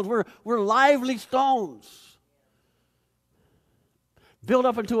living stones. We're lively stones. Built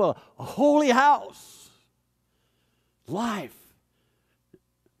up into a holy house. Life.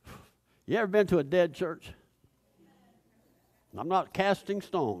 You ever been to a dead church? I'm not casting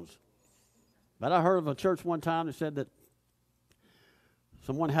stones. But I heard of a church one time that said that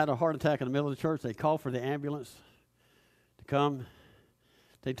someone had a heart attack in the middle of the church. They called for the ambulance to come.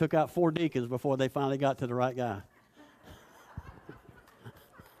 They took out 4 deacons before they finally got to the right guy.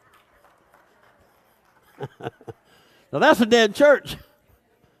 Now that's a dead church.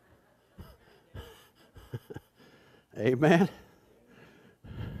 Amen.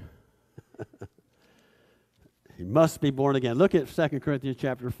 You must be born again. Look at 2 Corinthians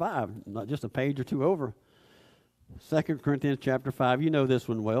chapter 5, not just a page or two over. 2 Corinthians chapter 5, you know this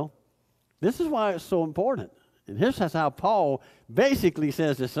one well. This is why it's so important. And here's how Paul basically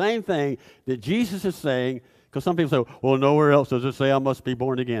says the same thing that Jesus is saying, because some people say, well, nowhere else does it say I must be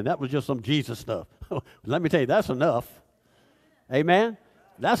born again. That was just some Jesus stuff. Let me tell you, that's enough. Amen?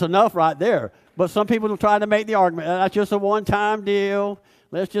 That's enough right there. But some people will try to make the argument, that's just a one-time deal.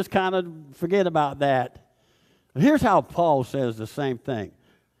 Let's just kind of forget about that. Here's how Paul says the same thing.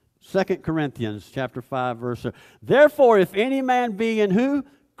 2 Corinthians chapter 5, verse 7. Therefore, if any man be in who?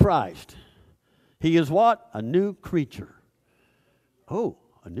 Christ. He is what? A new creature. Oh,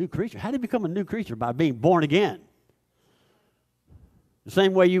 a new creature. How do you become a new creature? By being born again. The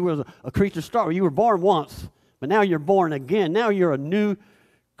same way you were a creature started. You were born once, but now you're born again. Now you're a new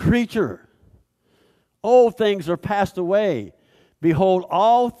creature. Old things are passed away. Behold,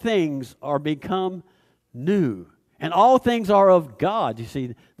 all things are become new. And all things are of God. You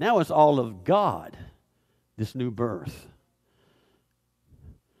see, now it's all of God, this new birth,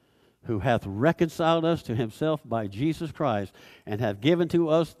 who hath reconciled us to himself by Jesus Christ, and hath given to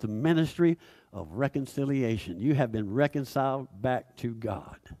us the ministry of reconciliation. You have been reconciled back to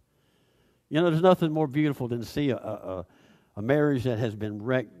God. You know, there's nothing more beautiful than to see a marriage that has been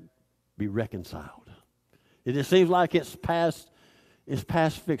be reconciled. It just seems like it's past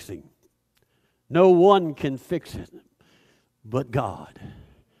fixing. No one can fix it but God.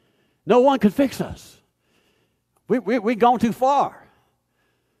 No one can fix us. We've gone too far.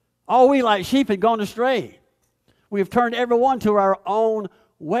 All we like sheep had gone astray. We have turned everyone to our own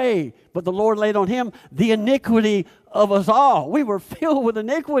way, but the Lord laid on him the iniquity of us all. We were filled with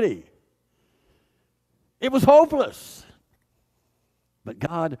iniquity. It was hopeless. But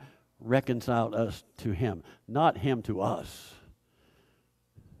God reconciled us to him, not him to us.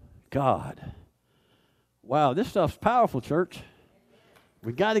 God. Wow, this stuff's powerful, church.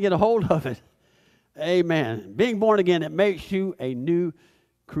 We got to get a hold of it. Amen. Being born again, it makes you a new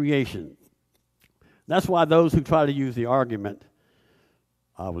creation. That's why those who try to use the argument,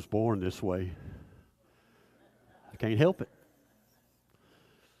 I was born this way, I can't help it.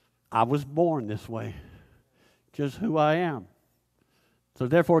 I was born this way, just who I am. So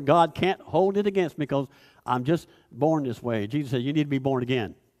therefore, God can't hold it against me because I'm just born this way. Jesus said, you need to be born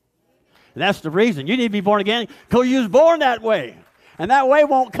again. And that's the reason. You need to be born again because you was born that way. And that way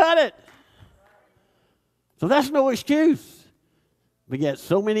won't cut it. So that's no excuse. But yet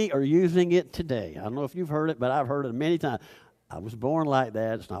so many are using it today. I don't know if you've heard it, but I've heard it many times. I was born like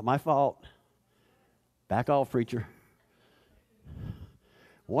that. It's not my fault. Back off, preacher.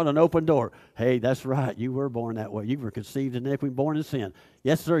 What an open door. Hey, that's right. You were born that way. You were conceived in iniquity, born in sin.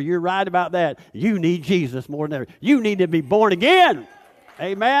 Yes, sir, you're right about that. You need Jesus more than ever. You need to be born again.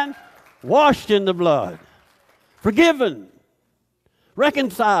 Amen. Washed in the blood. Forgiven.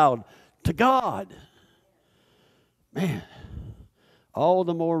 Reconciled to God. Man, all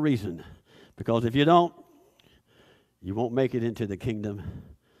the more reason. Because if you don't, you won't make it into the kingdom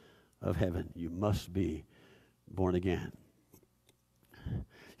of heaven. You must be born again.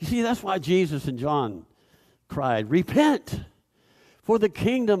 You see, that's why Jesus and John cried, repent, for the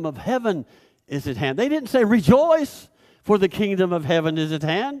kingdom of heaven is at hand. They didn't say rejoice, for the kingdom of heaven is at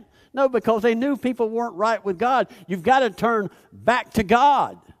hand. No, because they knew people weren't right with God. You've got to turn back to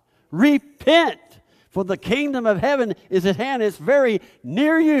God. Repent, for the kingdom of heaven is at hand. It's very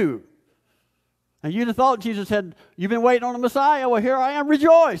near you. And you'd have thought Jesus said, you've been waiting on the Messiah. Well, here I am.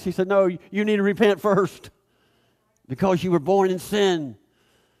 Rejoice. He said, no, you need to repent first because you were born in sin.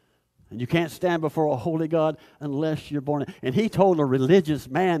 And you can't stand before a holy God unless you're born. And he told a religious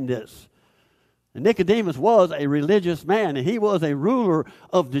man this. And Nicodemus was a religious man, and he was a ruler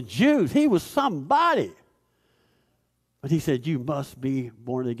of the Jews. He was somebody. But he said, you must be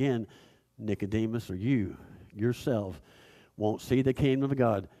born again, Nicodemus, or you yourself won't see the kingdom of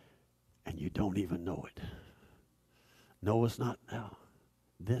God, and you don't even know it. Knowest not now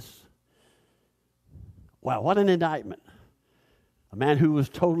this. Wow, what an indictment. A man who was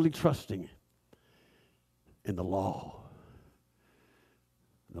totally trusting in the law.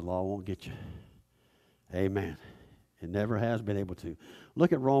 The law won't get you. Amen. It never has been able to.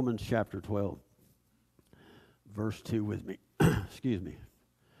 Look at Romans chapter 12, verse 2 with me. Excuse me.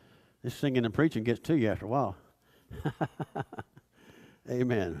 This singing and preaching gets to you after a while.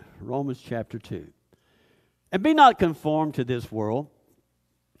 Amen. Romans chapter 2. And be not conformed to this world,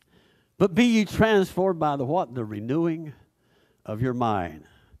 but be ye transformed by the what? The renewing of your mind,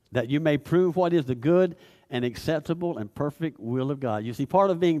 that you may prove what is the good and acceptable and perfect will of God. You see,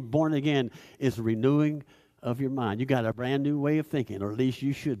 part of being born again is the renewing of your mind. You got a brand new way of thinking, or at least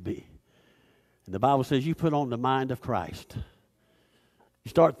you should be. And the Bible says you put on the mind of Christ. You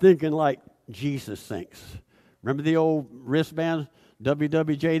start thinking like Jesus thinks. Remember the old wristband,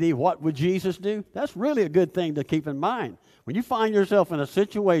 WWJD, what would Jesus do? That's really a good thing to keep in mind. When you find yourself in a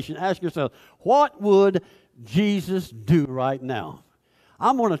situation, ask yourself, what would Jesus do right now?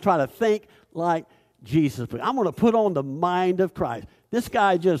 I'm going to try to think like Jesus. I'm going to put on the mind of Christ. This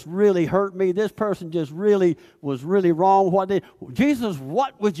guy just really hurt me. This person just really was really wrong. What did Jesus,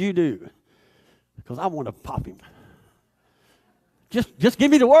 what would you do? Because I want to pop him. Just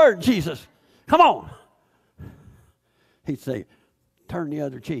give me the word, Jesus. Come on. He'd say, turn the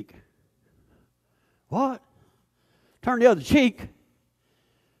other cheek. What? Turn the other cheek?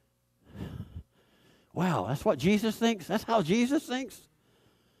 Wow, that's what Jesus thinks? That's how Jesus thinks?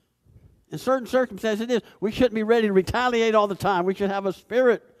 In certain circumstances, it is. We shouldn't be ready to retaliate all the time. We should have a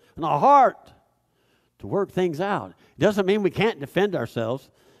spirit and a heart to work things out. It doesn't mean we can't defend ourselves.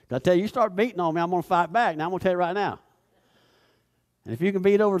 I tell you, you start beating on me, I'm going to fight back. Now, I'm going to tell you right now. And if you can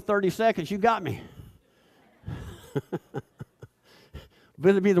beat over 30 seconds, you got me. But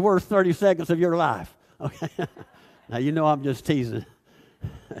it'll be the worst 30 seconds of your life. Okay. Now, you know I'm just teasing.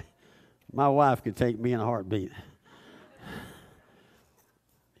 My wife could take me in a heartbeat.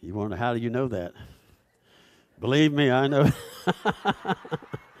 You wonder, how do you know that? Believe me, I know.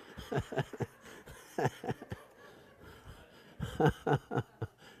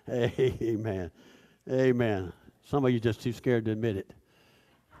 Amen. Amen. Some of you just too scared to admit it.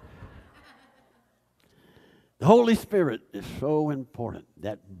 The Holy Spirit is so important,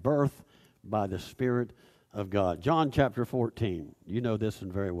 that birth by the Spirit of God. John chapter 14. You know this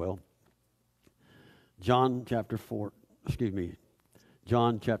one very well. John chapter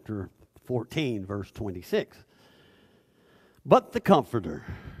 14, verse 26. But the Comforter.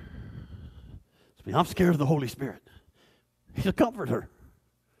 I'm scared of the Holy Spirit. He's a comforter.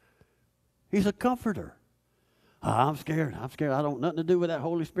 He's a comforter. I'm scared. I don't want nothing to do with that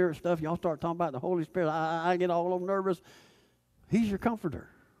Holy Spirit stuff. Y'all start talking about the Holy Spirit, I get all nervous. He's your comforter.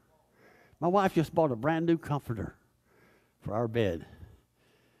 My wife just bought a brand new comforter for our bed.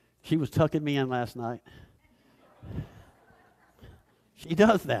 She was tucking me in last night. She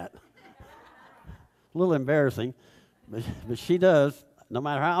does that. A little embarrassing, but she does. No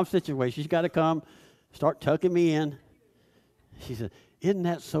matter how I'm situated, she's got to come, start tucking me in. She said, "Isn't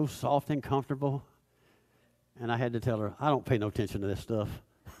that so soft and comfortable?" And I had to tell her, I don't pay no attention to this stuff.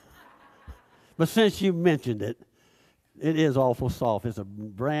 But since you mentioned it, it is awful soft. It's a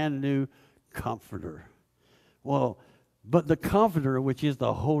brand new comforter. Well, but the Comforter, which is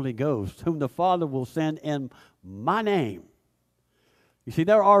the Holy Ghost, whom the Father will send in my name. You see,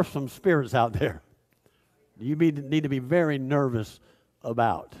 there are some spirits out there you need to be very nervous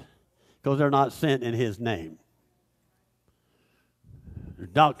about, because they're not sent in His name. They're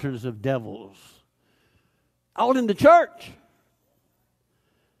doctrines of devils. Out in the church.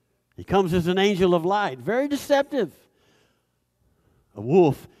 He comes as an angel of light, very deceptive. A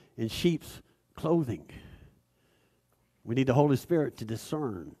wolf in sheep's clothing. We need the Holy Spirit to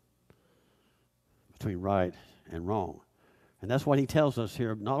discern between right and wrong. And that's what He tells us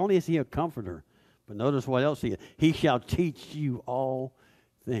here. Not only is He a comforter, but notice what else He is. He shall teach you all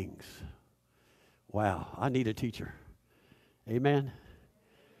things. Wow, I need a teacher. Amen.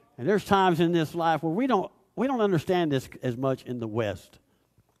 And there's times in this life where we don't understand this as much in the West,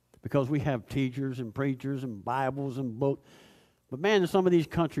 because we have teachers and preachers and Bibles and books. But man, in some of these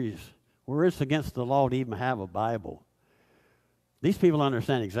countries where it's against the law to even have a Bible, these people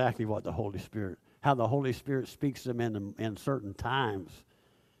understand exactly what the Holy Spirit, how the Holy Spirit speaks to them in certain times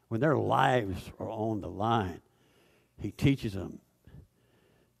when their lives are on the line. He teaches them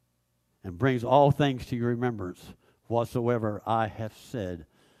and brings all things to your remembrance whatsoever I have said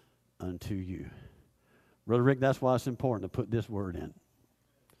unto you. Brother Rick, that's why it's important to put this word in.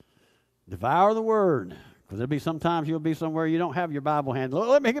 Devour the word, because there'll be sometimes you'll be somewhere you don't have your Bible handy.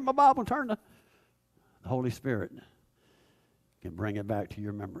 Let me get my Bible and turn to the Holy Spirit. Can bring it back to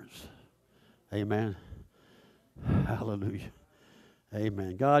your remembrance. Amen. Hallelujah.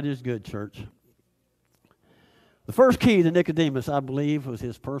 Amen. God is good, church. The first key to Nicodemus, I believe, was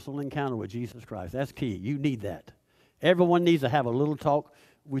his personal encounter with Jesus Christ. That's key. You need that. Everyone needs to have a little talk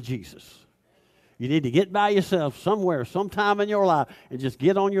with Jesus. You need to get by yourself somewhere, sometime in your life, and just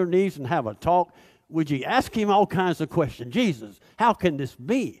get on your knees and have a talk with Jesus. Ask Him all kinds of questions. Jesus, how can this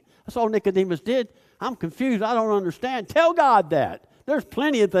be? That's all Nicodemus did. I'm confused. I don't understand. Tell God that. There's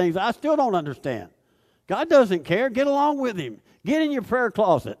plenty of things I still don't understand. God doesn't care. Get along with Him. Get in your prayer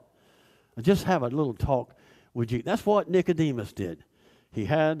closet. And just have a little talk with Jesus. That's what Nicodemus did. He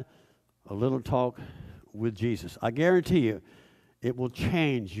had a little talk with Jesus. I guarantee you, it will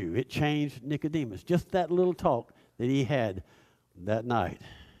change you. It changed Nicodemus. Just that little talk that he had that night.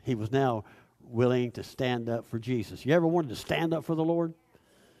 He was now willing to stand up for Jesus. You ever wanted to stand up for the Lord?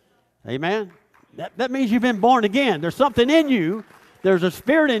 Amen? That means you've been born again. There's something in you. There's a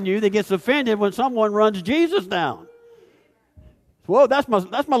spirit in you that gets offended when someone runs Jesus down. Whoa, that's my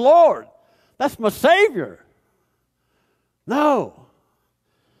Lord. That's my Savior. No.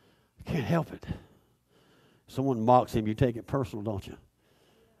 I can't help it. Someone mocks him, you take it personal, don't you?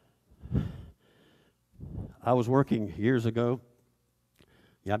 I was working years ago.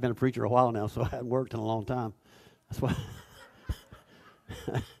 Yeah, I've been a preacher a while now, so I hadn't worked in a long time. That's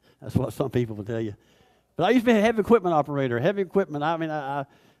what some people will tell you. But I used to be a heavy equipment operator. Heavy equipment, I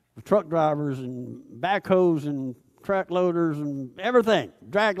truck drivers and backhoes and track loaders and everything.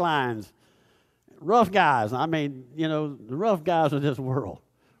 Drag lines. Rough guys. I mean, the rough guys of this world.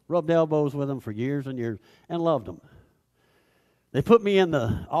 Rubbed elbows with them for years and years and loved them. They put me in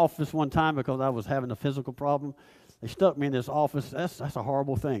the office one time because I was having a physical problem. They stuck me in this office. That's a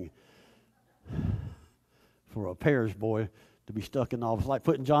horrible thing for a parish boy to be stuck in the office, like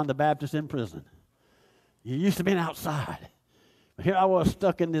putting John the Baptist in prison. You used to be outside. But here I was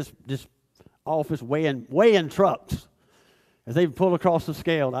stuck in this office weighing trucks. As they pull across the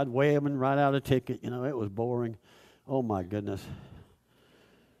scale, I'd weigh them and write out a ticket. You know, it was boring. Oh, my goodness.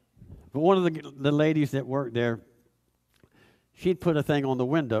 But one of the ladies that worked there, she'd put a thing on the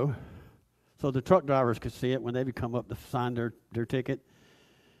window so the truck drivers could see it when they would come up to sign their ticket.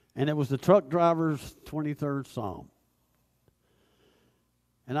 And it was the truck driver's 23rd Psalm.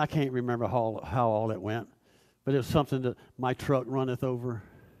 And I can't remember how all it went, but it was something that my truck runneth over.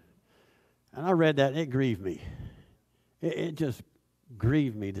 And I read that, and it grieved me. It just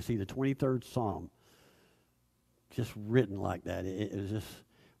grieved me to see the 23rd Psalm just written like that. It was just,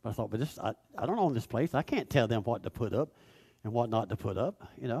 but I thought, but this, I don't own this place. I can't tell them what to put up and what not to put up.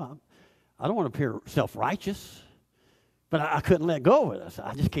 You know, I don't want to appear self-righteous, but I couldn't let go of it.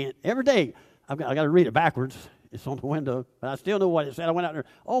 I just can't. Every day, I got to read it backwards. It's on the window, but I still know what it said. I went out there,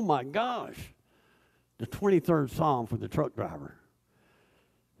 oh my gosh, the 23rd Psalm for the truck driver.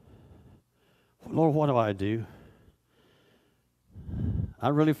 Lord, what do I do? I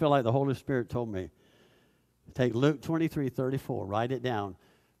really feel like the Holy Spirit told me, take Luke 23:34, write it down,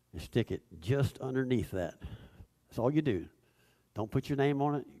 and stick it just underneath that. That's all you do. Don't put your name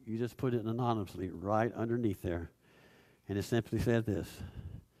on it. You just put it anonymously right underneath there. And it simply said this,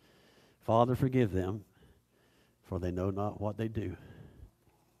 Father, forgive them, for they know not what they do.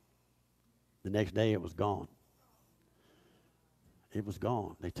 The next day it was gone. It was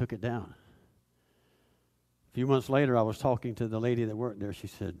gone. They took it down. A few months later, I was talking to the lady that worked there. She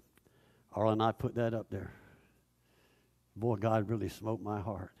said, Arlen, I put that up there. Boy, God really smote my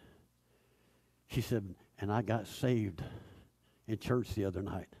heart. She said, and I got saved in church the other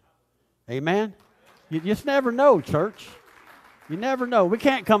night. Amen? You just never know, church. You never know. We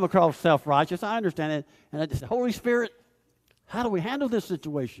can't come across self-righteous. I understand it. And I just said, Holy Spirit, how do we handle this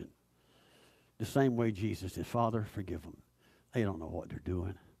situation? The same way Jesus did. Father, forgive them. They don't know what they're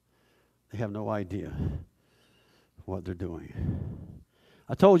doing. They have no idea what they're doing.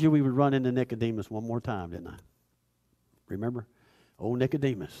 I told you we would run into Nicodemus one more time, didn't I? Remember? Old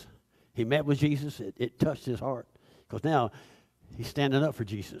Nicodemus. He met with Jesus. It touched his heart. Because now he's standing up for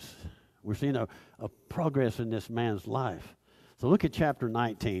Jesus. We're seeing a progress in this man's life. So look at chapter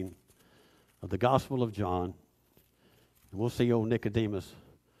 19 of the Gospel of John. And we'll see old Nicodemus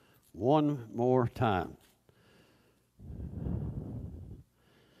one more time.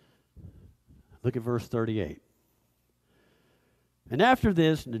 Look at verse 38. And after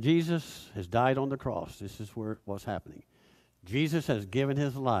this, Jesus has died on the cross. This is what's happening. Jesus has given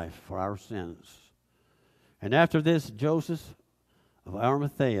his life for our sins. And after this, Joseph of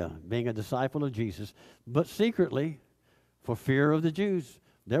Arimathea, being a disciple of Jesus, but secretly for fear of the Jews,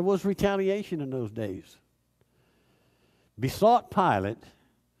 there was retaliation in those days, besought Pilate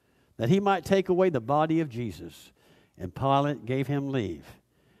that he might take away the body of Jesus. And Pilate gave him leave.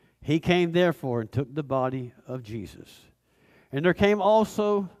 He came therefore and took the body of Jesus. And there came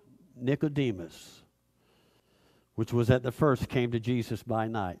also Nicodemus, which was at the first came to Jesus by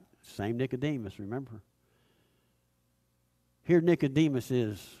night. Same Nicodemus, remember? Here Nicodemus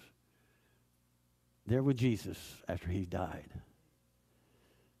is there with Jesus after he died.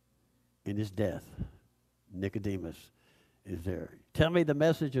 In his death, Nicodemus is there. Tell me the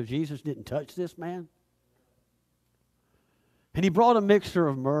message of Jesus didn't touch this man? And he brought a mixture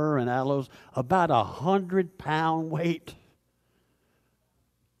of myrrh and aloes, about 100-pound weight.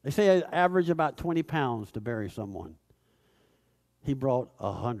 They say an average about 20 pounds to bury someone. He brought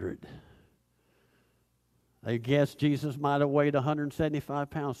 100. They guess Jesus might have weighed 175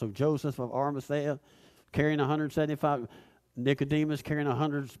 pounds. So Joseph of Arimathea carrying 175, Nicodemus carrying a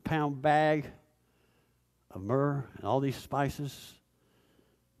 100-pound bag of myrrh and all these spices.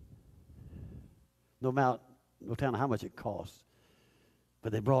 No telling how much it cost.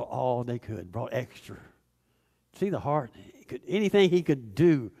 But they brought all they could, brought extra. See the heart? Anything he could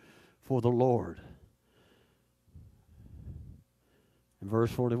do for the Lord. In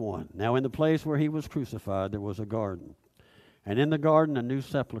verse 41, now in the place where he was crucified, there was a garden. And in the garden a new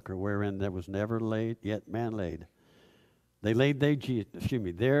sepulchre wherein there was never yet man laid. There laid they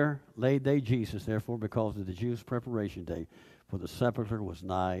Jesus, therefore, because of the Jews' preparation day, for the sepulchre was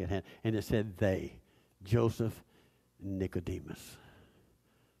nigh at hand. And it said they, Joseph and Nicodemus.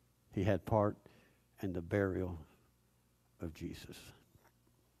 He had part in the burial of Jesus.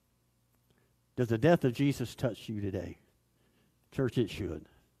 Does the death of Jesus touch you today? Church, it should.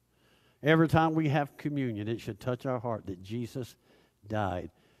 Every time we have communion, it should touch our heart that Jesus died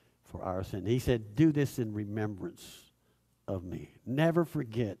for our sin. He said, do this in remembrance of me. Never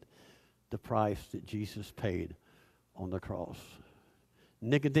forget the price that Jesus paid on the cross.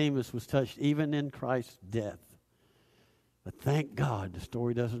 Nicodemus was touched even in Christ's death. But thank God the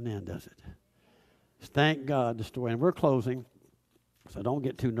story doesn't end, does it? Thank God the story. And we're closing, so don't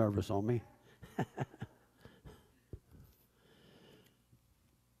get too nervous on me.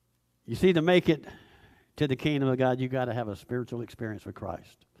 You see, to make it to the kingdom of God, you got to have a spiritual experience with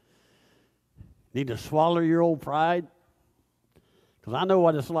Christ. Need to swallow your old pride, because I know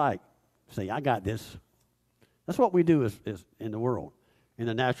what it's like. Say, I got this. That's what we do is in the world, in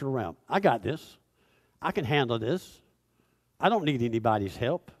the natural realm. I got this. I can handle this. I don't need anybody's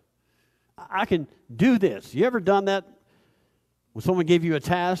help. I can do this. You ever done that? When someone gave you a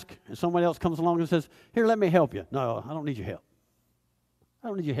task and someone else comes along and says, here, let me help you. No, I don't need your help. I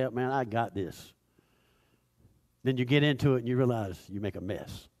don't need your help, man. I got this. Then you get into it and you realize you make a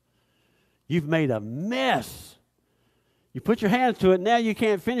mess. You've made a mess. You put your hands to it. Now you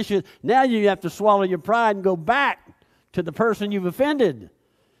can't finish it. Now you have to swallow your pride and go back to the person you've offended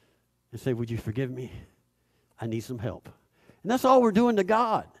and say, would you forgive me? I need some help. And that's all we're doing to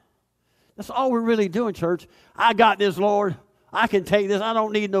God. That's all we're really doing, church. I got this, Lord. I can take this. I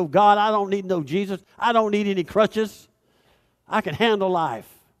don't need no God. I don't need no Jesus. I don't need any crutches. I can handle life.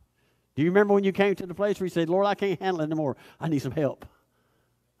 Do you remember when you came to the place where you said, Lord, I can't handle it anymore. I need some help.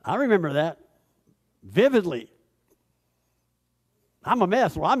 I remember that vividly. I'm a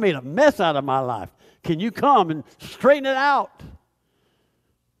mess. Well, I made a mess out of my life. Can you come and straighten it out?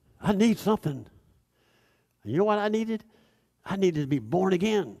 I need something. And you know what I needed? I needed to be born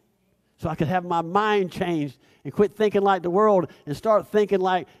again so I could have my mind changed and quit thinking like the world and start thinking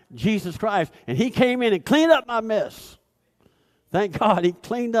like Jesus Christ. And he came in and cleaned up my mess. Thank God he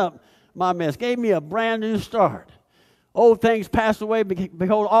cleaned up my mess, gave me a brand new start. Old things passed away,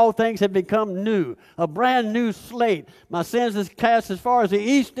 behold, all things have become new. A brand new slate. My sins is cast as far as the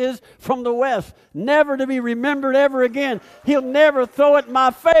east is from the west, never to be remembered ever again. He'll never throw it in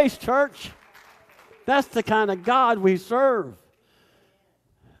my face, church. That's the kind of God we serve.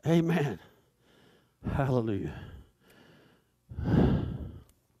 Amen. Hallelujah.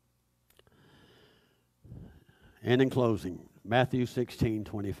 And in closing, Matthew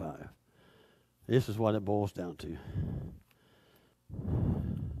 16:25. This is what it boils down to.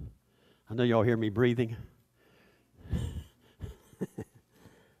 I know y'all hear me breathing. At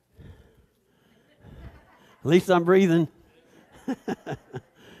least I'm breathing. It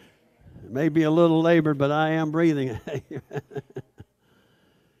may be a little labored, but I am breathing.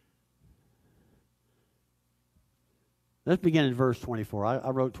 Let's begin in verse 24. I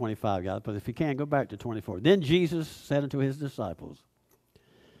wrote 25, guys, but if you can, go back to 24. Then Jesus said unto his disciples,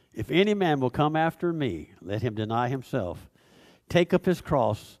 if any man will come after me, let him deny himself, take up his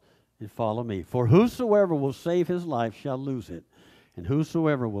cross, and follow me. For whosoever will save his life shall lose it, and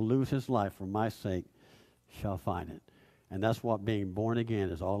whosoever will lose his life for my sake shall find it. And that's what being born again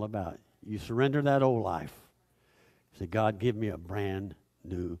is all about. You surrender that old life. Say, God, give me a brand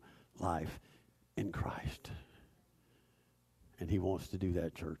new life in Christ. And he wants to do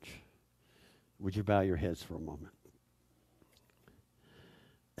that, church. Would you bow your heads for a moment?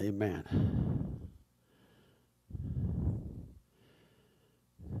 Amen.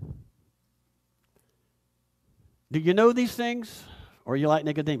 Do you know these things? Or are you like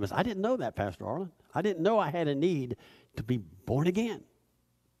Nicodemus? I didn't know that, Pastor Arlen. I didn't know I had a need to be born again.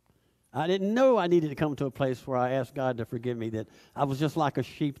 I didn't know I needed to come to a place where I asked God to forgive me, that I was just like a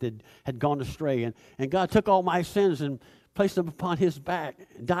sheep that had gone astray. And God took all my sins and placed them upon his back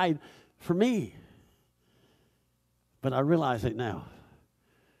and died for me. But I realize it now.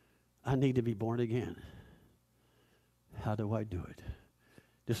 I need to be born again. How do I do it?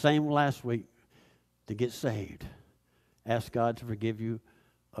 The same last week. To get saved, ask God to forgive you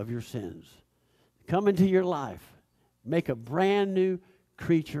of your sins. Come into your life. Make a brand new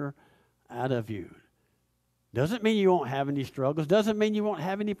creature out of you. Doesn't mean you won't have any struggles. Doesn't mean you won't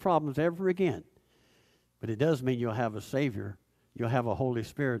have any problems ever again. But it does mean you'll have a Savior. You'll have a Holy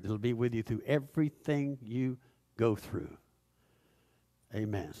Spirit that will be with you through everything you go through.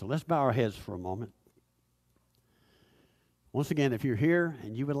 Amen. So let's bow our heads for a moment. Once again, if you're here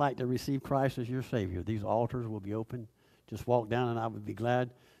and you would like to receive Christ as your Savior, these altars will be open. Just walk down and I would be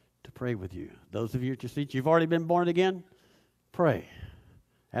glad to pray with you. Those of you at your seats, you've already been born again, pray.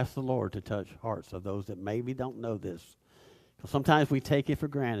 Ask the Lord to touch hearts of those that maybe don't know this. Because sometimes we take it for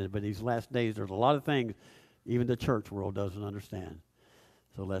granted, but these last days there's a lot of things even the church world doesn't understand.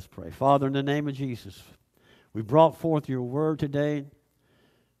 So let's pray. Father, in the name of Jesus, we brought forth your word today.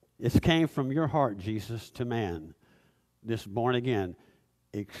 It came from your heart, Jesus, to man. This born-again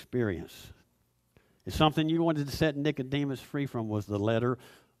experience. It's something you wanted to set Nicodemus free from, was the letter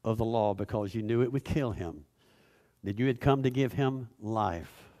of the law, because you knew it would kill him, that you had come to give him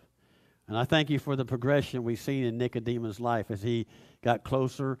life. And I thank you for the progression we've seen in Nicodemus' life as he got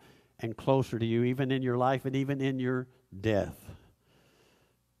closer and closer to you, even in your life and even in your death.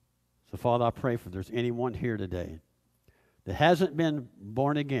 So, Father, I pray for there's anyone here today that hasn't been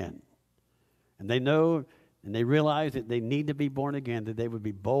born again, and they know and they realize that they need to be born again, that they would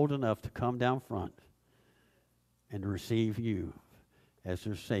be bold enough to come down front and to receive you as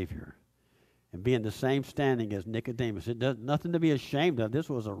their Savior and be in the same standing as Nicodemus. It does nothing to be ashamed of. This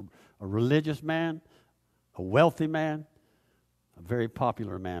was a religious man, a wealthy man, a very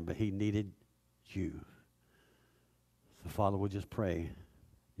popular man, but he needed you. So, Father, we'll just pray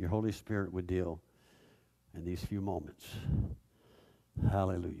your Holy Spirit would deal in these few moments.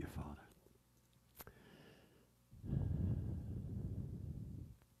 Hallelujah, Father.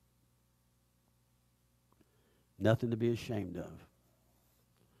 Nothing to be ashamed of.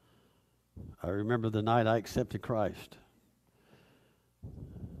 I remember the night I accepted Christ.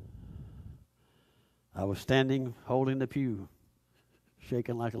 I was standing, holding the pew,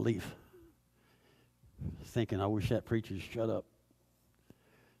 shaking like a leaf, thinking, I wish that preacher would shut up.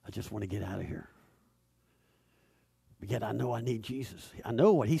 I just want to get out of here. But yet I know I need Jesus. I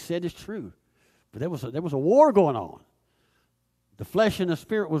know what he said is true. But there was a war going on. The flesh and the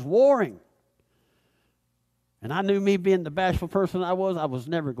spirit was warring. And I knew, me being the bashful person I was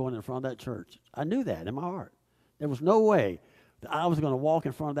never going in front of that church. I knew that in my heart. There was no way that I was going to walk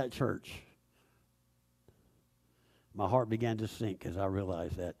in front of that church. My heart began to sink as I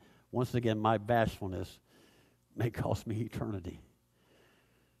realized that, once again, my bashfulness may cost me eternity.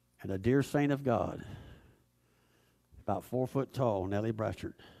 And a dear saint of God, about 4 foot tall, Nellie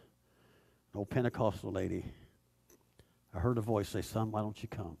Bratchard, an old Pentecostal lady, I heard a voice say, son, why don't you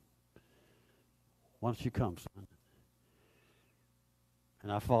come? Why don't you come, son?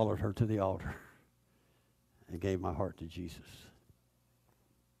 And I followed her to the altar and gave my heart to Jesus.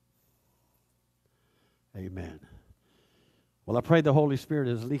 Amen. Well, I pray the Holy Spirit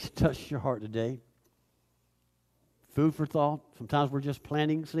has at least touched your heart today. Food for thought. Sometimes we're just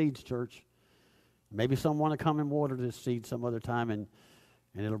planting seeds, church. Maybe some want to come and water this seed some other time, and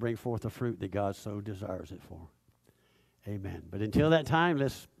it'll bring forth the fruit that God so desires it for. Amen. But until that time,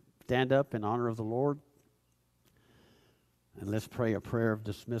 let's stand up in honor of the Lord, and let's pray a prayer of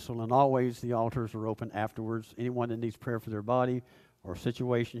dismissal. And always the altars are open afterwards. Anyone that needs prayer for their body or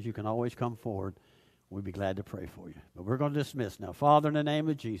situations, you can always come forward. We'd be glad to pray for you. But we're going to dismiss now. Father, in the name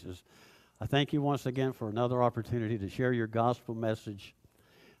of Jesus, I thank you once again for another opportunity to share your gospel message.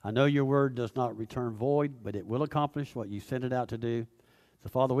 I know your word does not return void, but it will accomplish what you sent it out to do. So,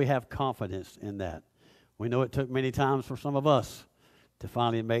 Father, we have confidence in that. We know it took many times for some of us to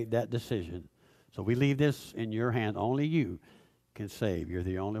finally make that decision. So we leave this in your hand. Only you can save. You're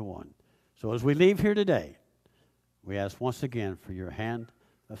the only one. So as we leave here today, we ask once again for your hand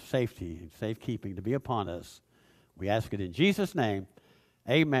of safety and safekeeping to be upon us. We ask it in Jesus' name.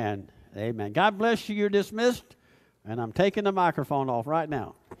 Amen. Amen. God bless you. You're dismissed. And I'm taking the microphone off right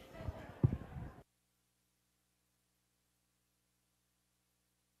now.